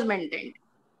both was maintained.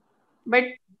 But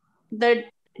the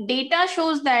data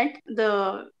shows that,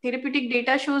 the therapeutic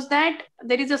data shows that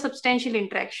there is a substantial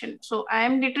interaction. So I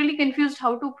am literally confused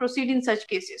how to proceed in such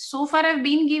cases. So far I've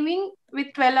been giving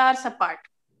with 12 hours apart.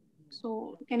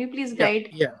 So can you please guide?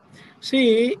 Yeah.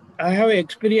 See, I have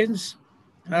experience.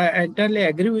 I entirely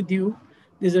agree with you.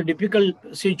 This is a difficult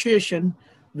situation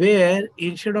where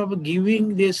instead of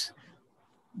giving this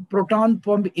proton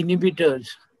pump inhibitors,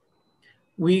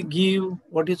 we give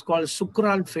what is called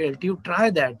sucral felt. You try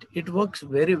that. It works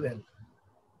very well.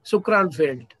 Sucral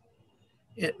felt.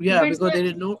 Yeah, But because sir, there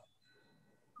is no.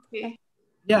 okay.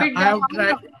 Yeah, But I have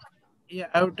tried. Yeah,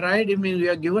 I have tried. I mean, we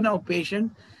are given our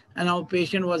patient, and our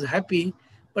patient was happy.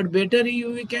 But better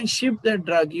we can shift that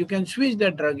drug. You can switch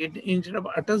that drug. Instead of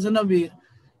atazanavir,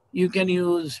 you can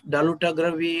use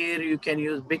dolutegravir. You can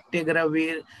use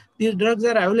bictegravir. These drugs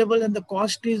are available, and the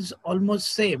cost is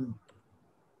almost same.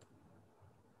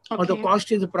 Or the okay.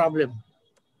 cost is a problem.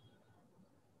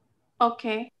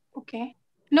 Okay. Okay.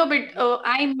 No, but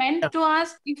I meant to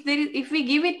ask if we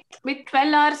give it with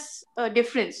 12 hours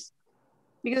difference,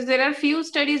 because there are few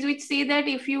studies which say that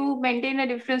if you maintain a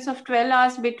difference of 12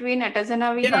 hours between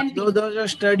atazanavir and Those are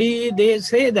study, they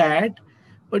say that,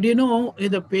 but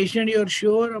if the patient, you're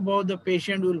sure about the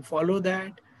patient will follow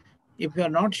that. If you're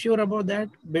not sure about that,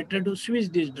 better to switch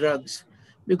these drugs,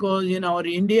 because in our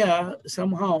India,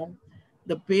 somehow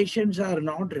the patients are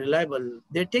not reliable.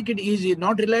 They take it easy,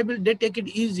 not reliable, they take it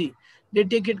easy. They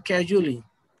take it casually.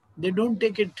 They don't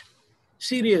take it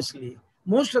seriously.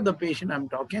 Most of the patient I'm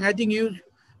talking, I think you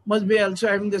must be also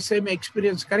having the same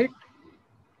experience, correct?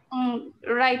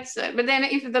 Right, sir. But then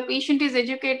if the patient is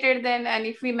educated, then, and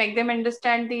if we make them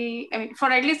understand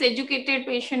for at least educated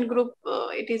patient group,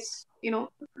 it is,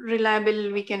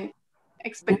 reliable, we can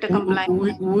expect a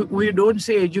compliance. We don't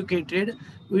say educated,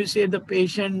 we say the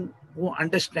patient who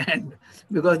understand,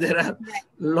 because there are a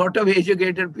lot of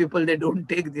educated people, they don't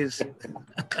take this.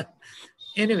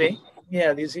 Anyway,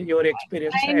 yeah, this is your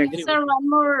experience. I And agree sir,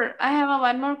 with I have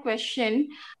one more question.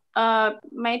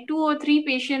 My 2 or 3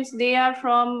 patients, they are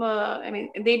from,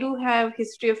 they do have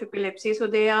history of epilepsy. So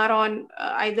they are on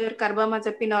either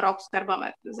carbamazepine or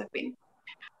oxcarbamazepine.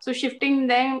 So shifting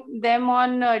them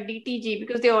on DTG,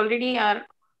 because they already are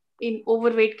in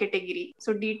overweight category.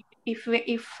 So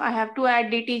if I have to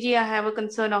add DTG, I have a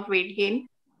concern of weight gain.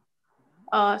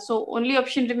 So only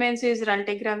option remains is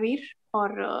raltegravir,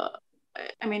 or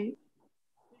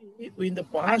in the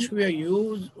past we have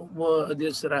used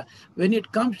this when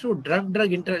it comes to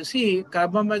drug interaction. See,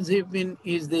 carbamazepine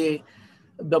is the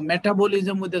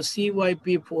metabolism with the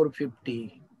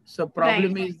CYP450. So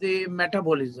problem is the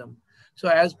metabolism. So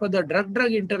as per the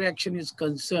drug interaction is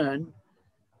concerned,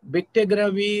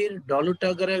 bictegravir,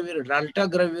 dolutegravir,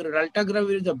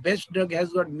 raltegravir is the best drug, has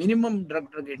got minimum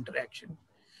drug interaction.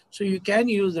 So you can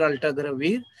use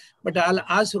raltegravir, but I'll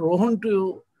ask Rohan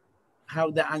to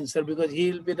have the answer, because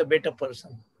he will be the better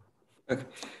person. Okay.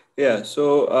 Yeah.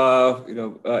 So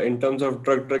in terms of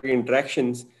drug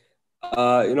interactions,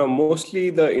 mostly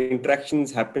the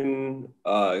interactions happen,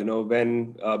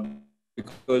 when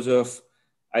because of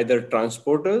either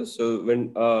transporters. So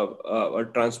when a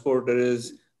transporter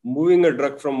is moving a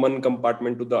drug from one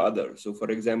compartment to the other. So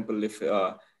for example, if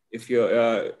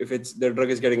it's the drug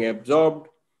is getting absorbed,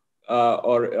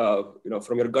 or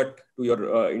from your gut to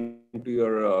your into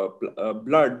your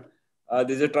blood,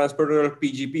 there's a transporter called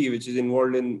PGP, which is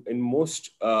involved in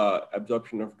most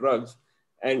absorption of drugs.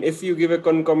 And if you give a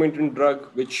concomitant drug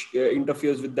which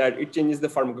interferes with that, it changes the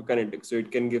pharmacokinetics. So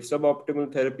it can give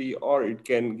suboptimal therapy, or it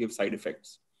can give side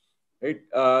effects. Right.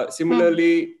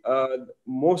 Similarly,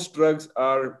 most drugs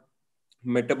are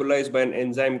metabolized by an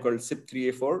enzyme called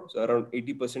CYP3A4. So around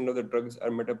 80% of the drugs are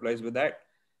metabolized with that.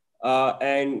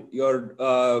 And your,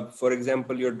 for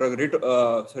example, your drug,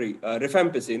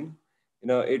 rifampicin,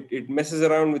 it messes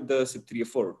around with the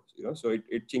CYP3A4. So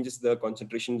it changes the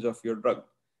concentrations of your drug.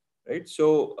 Right.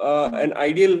 So an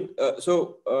ideal,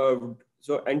 so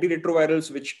antiretrovirals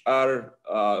which are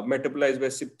metabolized by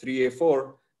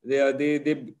CYP3A4,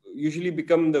 they usually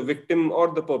become the victim or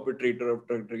the perpetrator of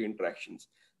drug interactions.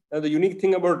 Now, the unique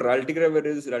thing about raltegravir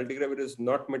is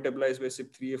not metabolized by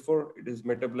CYP3A4. It is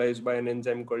metabolized by an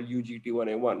enzyme called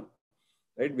UGT1A1,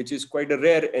 right, which is quite a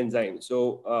rare enzyme.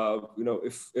 So,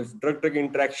 if drug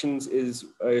interactions is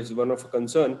one of a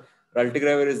concern,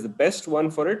 raltegravir is the best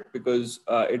one for it, because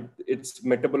its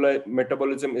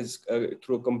metabolism is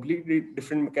through a completely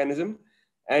different mechanism.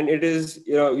 And it is,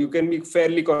 you can be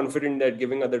fairly confident that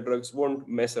giving other drugs won't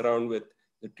mess around with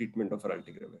the treatment of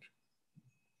raltegravir.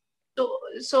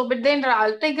 So, but then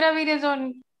raltegravir is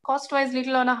on cost-wise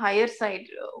little on a higher side.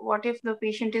 What if the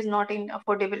patient is not in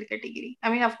affordable category? I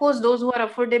mean, of course, those who are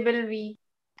affordable,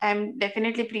 I'm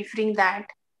definitely preferring that.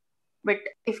 But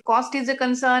if cost is a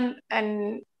concern,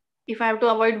 and if I have to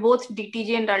avoid both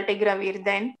DTG and dolutegravir,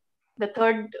 then the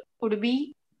third would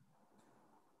be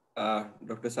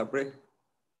Dr. Saple.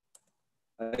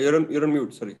 You're on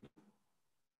mute. Sorry.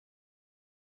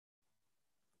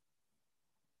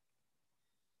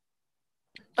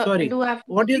 Sorry,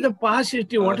 what is the past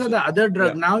history? What are the other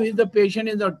drugs? Yeah. Now is the patient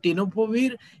is on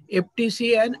tenofovir,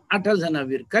 FTC, and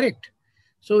atazanavir, correct?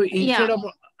 So instead of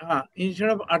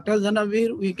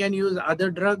atazanavir, we can use other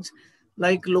drugs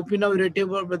like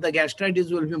lopinavir, but the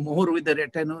gastritis will be more with the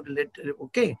retinol.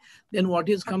 Okay, then what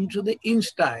is come to the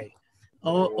Instai,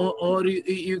 or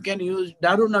you can use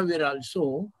darunavir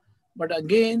also, but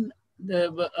again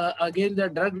the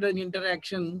drug-drug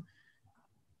interaction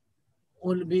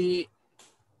will be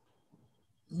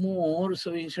more.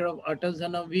 So instead of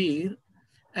atazanavir,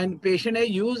 and patient has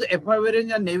used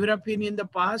efavirenz and nevirapine in the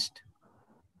past?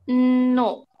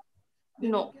 No.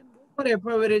 Then no. You can go for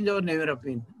efavirenz or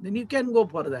nevirapine. Then you can go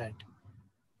for that.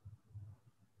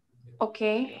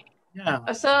 Okay.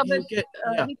 Yeah. So, but,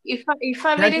 if that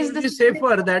will be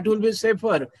safer. That will be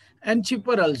safer and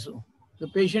cheaper also. The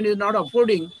patient is not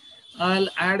affording. I'll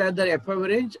add either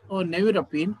efavirenz or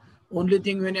nevirapine. Only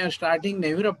thing when you are starting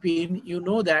nevirapine, you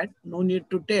know that, no need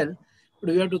to tell, but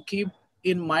we have to keep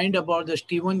in mind about the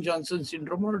Stevens-Johnson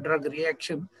syndrome or drug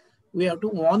reaction. We have to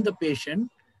warn the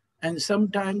patient, and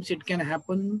sometimes it can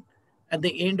happen at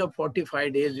the end of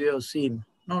 45 days we have seen,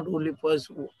 not only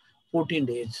first 14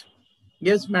 days.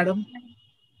 Yes, madam.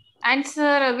 And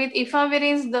sir, with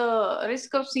efavirenz, the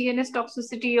risk of CNS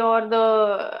toxicity or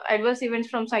the adverse events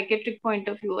from psychiatric point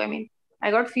of view, I mean, I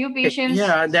got few patients.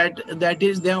 Yeah, that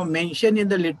is, they have mentioned in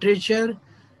the literature,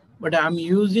 but I'm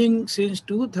using since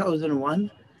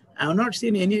 2001. I have not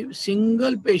seen any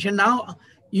single patient. Now,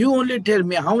 you only tell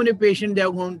me how many patients they are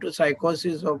going to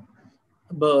psychosis of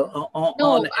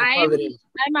on efavirenz.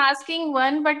 I'm asking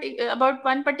about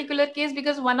one particular case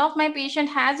because one of my patient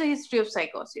has a history of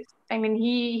psychosis. I mean,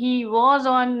 he was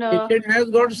on. Patient has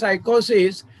got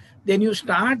psychosis. Then you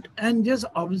start and just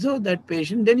observe that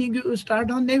patient. Then you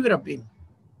start on nevirapine.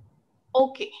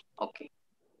 Okay.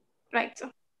 Right, sir.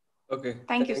 Okay.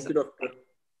 Thank you, Dr.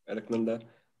 Alaknanda.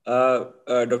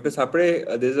 Dr.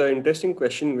 Saple, there's an interesting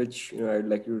question which I'd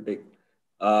like you to take.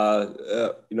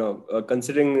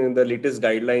 Considering the latest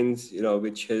guidelines,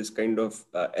 which has kind of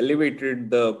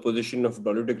elevated the position of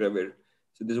dolutegravir.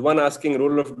 So there's one asking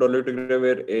role of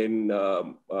dolutegravir in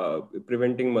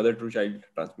preventing mother-to-child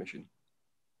transmission.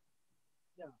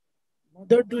 Yeah.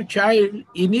 Mother to child,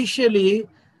 initially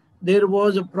there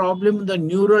was a problem, the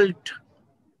neural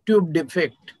tube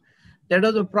defect. That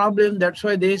was a problem. That's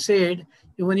why they said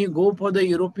when you go for the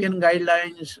European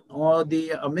guidelines or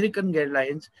the American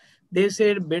guidelines, they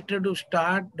said better to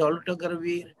start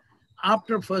dolutegravir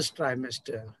after first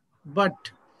trimester. But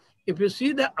if you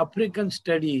see the African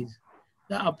studies,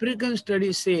 the African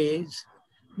study says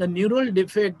the neural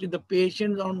defect in the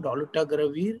patients on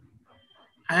dolutegravir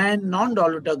and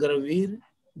non-dolutegravir,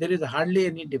 there is hardly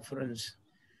any difference.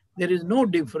 There is no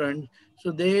difference.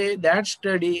 So that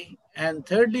study, and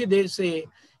thirdly, they say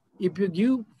if you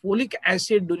give folic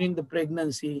acid during the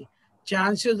pregnancy,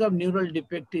 chances of neural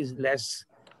defect is less,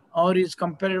 or is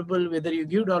comparable whether you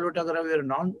give dolutegravir or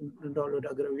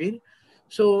non-dolutegravir.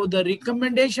 So the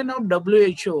recommendation of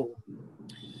WHO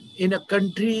in a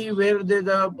country where there's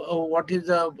what is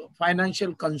the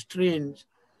financial constraints,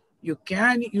 you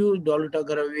can use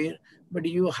dolutegravir, but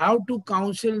you have to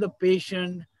counsel the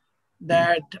patient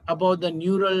that about the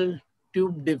neural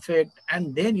tube defect,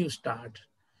 and then you start.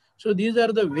 So these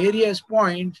are the various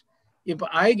points. If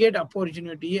I get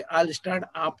opportunity, I'll start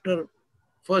after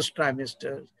first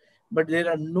trimester, but there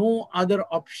are no other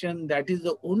option. That is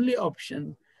the only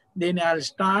option. Then I'll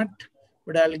start,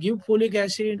 but I'll give folic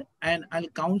acid and I'll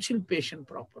counsel patient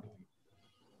properly.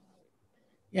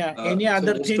 Yeah, any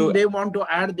other thing they want to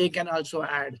add, they can also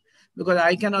add, because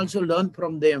I can also learn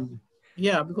from them.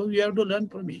 Yeah, because we have to learn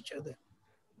from each other.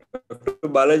 Dr.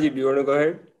 Balaji, do you want to go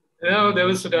ahead? Yeah, there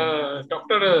was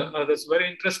Doctor. This very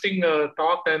interesting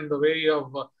talk and the way you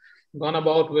have gone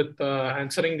about with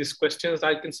answering these questions.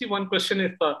 I can see one question: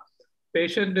 if a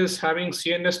patient is having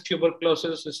CNS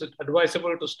tuberculosis, is it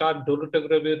advisable to start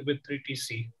dolutegravir with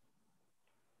 3-TC?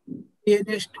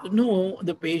 No,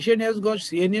 the patient has got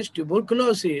CNS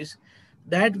tuberculosis.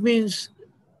 That means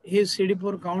his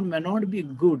CD4 count may not be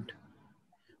good.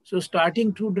 So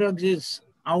starting two drugs is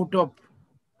out of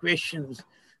questions,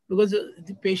 because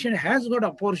the patient has got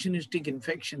opportunistic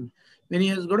infection. When he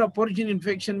has got opportunistic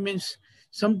infection, means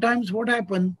Sometimes what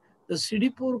happens, the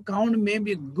CD4 count may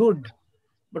be good,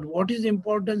 but what is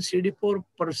important, CD4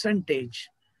 percentage.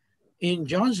 In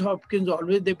Johns Hopkins,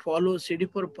 always they follow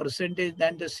CD4 percentage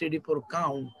than the CD4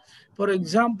 count. For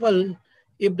example,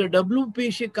 if the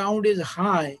WPC count is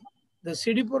high, the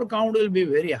CD4 count will be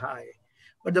very high,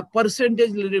 but the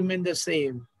percentage will remain the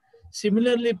same.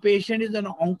 Similarly, patient is on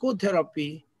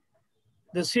oncotherapy,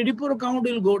 the CD4 count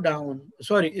will go down.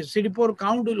 Sorry, CD4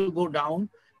 count will go down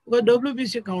because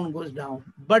WBC count goes down,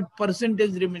 but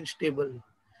percentage remains stable.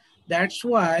 That's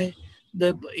why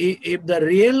if the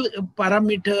real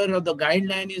parameter of the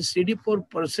guideline is CD4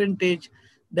 percentage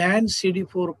than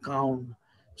CD4 count.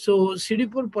 So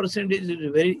CD4 percentage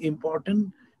is very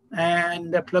important,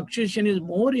 and the fluctuation is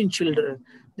more in children.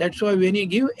 That's why when you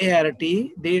give ART,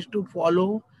 they have to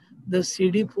follow the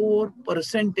CD4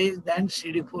 percentage than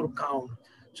CD4 count.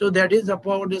 So that is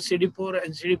about the CD4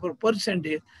 and CD4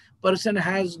 percentage. Person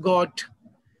has got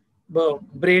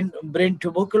brain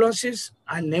tuberculosis.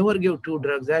 I'll never give 2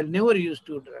 drugs. I'll never use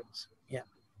 2 drugs. Yeah.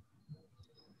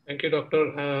 Thank you,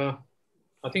 Doctor.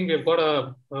 I think we've got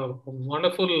a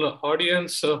wonderful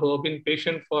audience who have been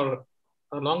patient for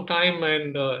a long time,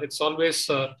 and it's always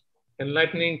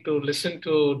enlightening to listen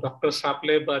to Dr.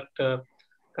 Saple, but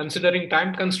considering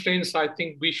time constraints, I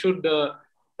think we should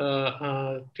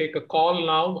take a call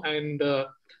now, and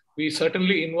we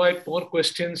certainly invite more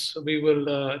questions. We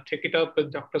will take it up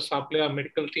with Dr. Saple, our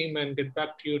medical team, and get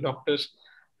back to you, doctors.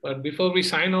 But before we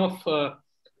sign off,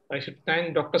 I should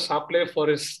thank Dr. Saple for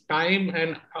his time,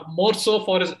 and more so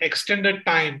for his extended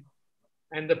time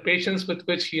and the patience with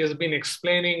which he has been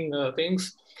explaining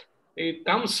things. It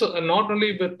comes not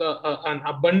only with an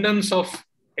abundance of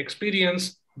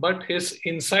experience, but his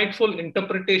insightful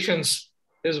interpretations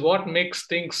is what makes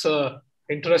things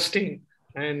interesting.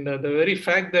 And the very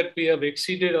fact that we have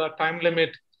exceeded our time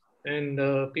limit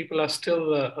and people are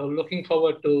still looking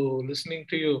forward to listening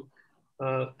to you.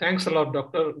 Thanks a lot,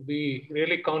 Doctor. We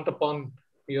really count upon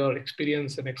your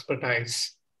experience and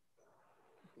expertise.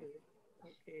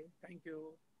 Okay. Thank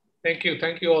you. Thank you.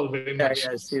 Thank you all very much.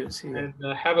 Yeah, see you. And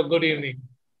have a good evening.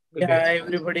 Good day.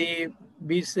 Everybody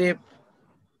be safe,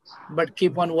 but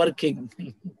keep on working.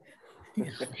 Okay.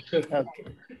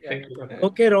 Thank you.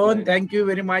 Okay, Rohan, thank you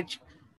very much.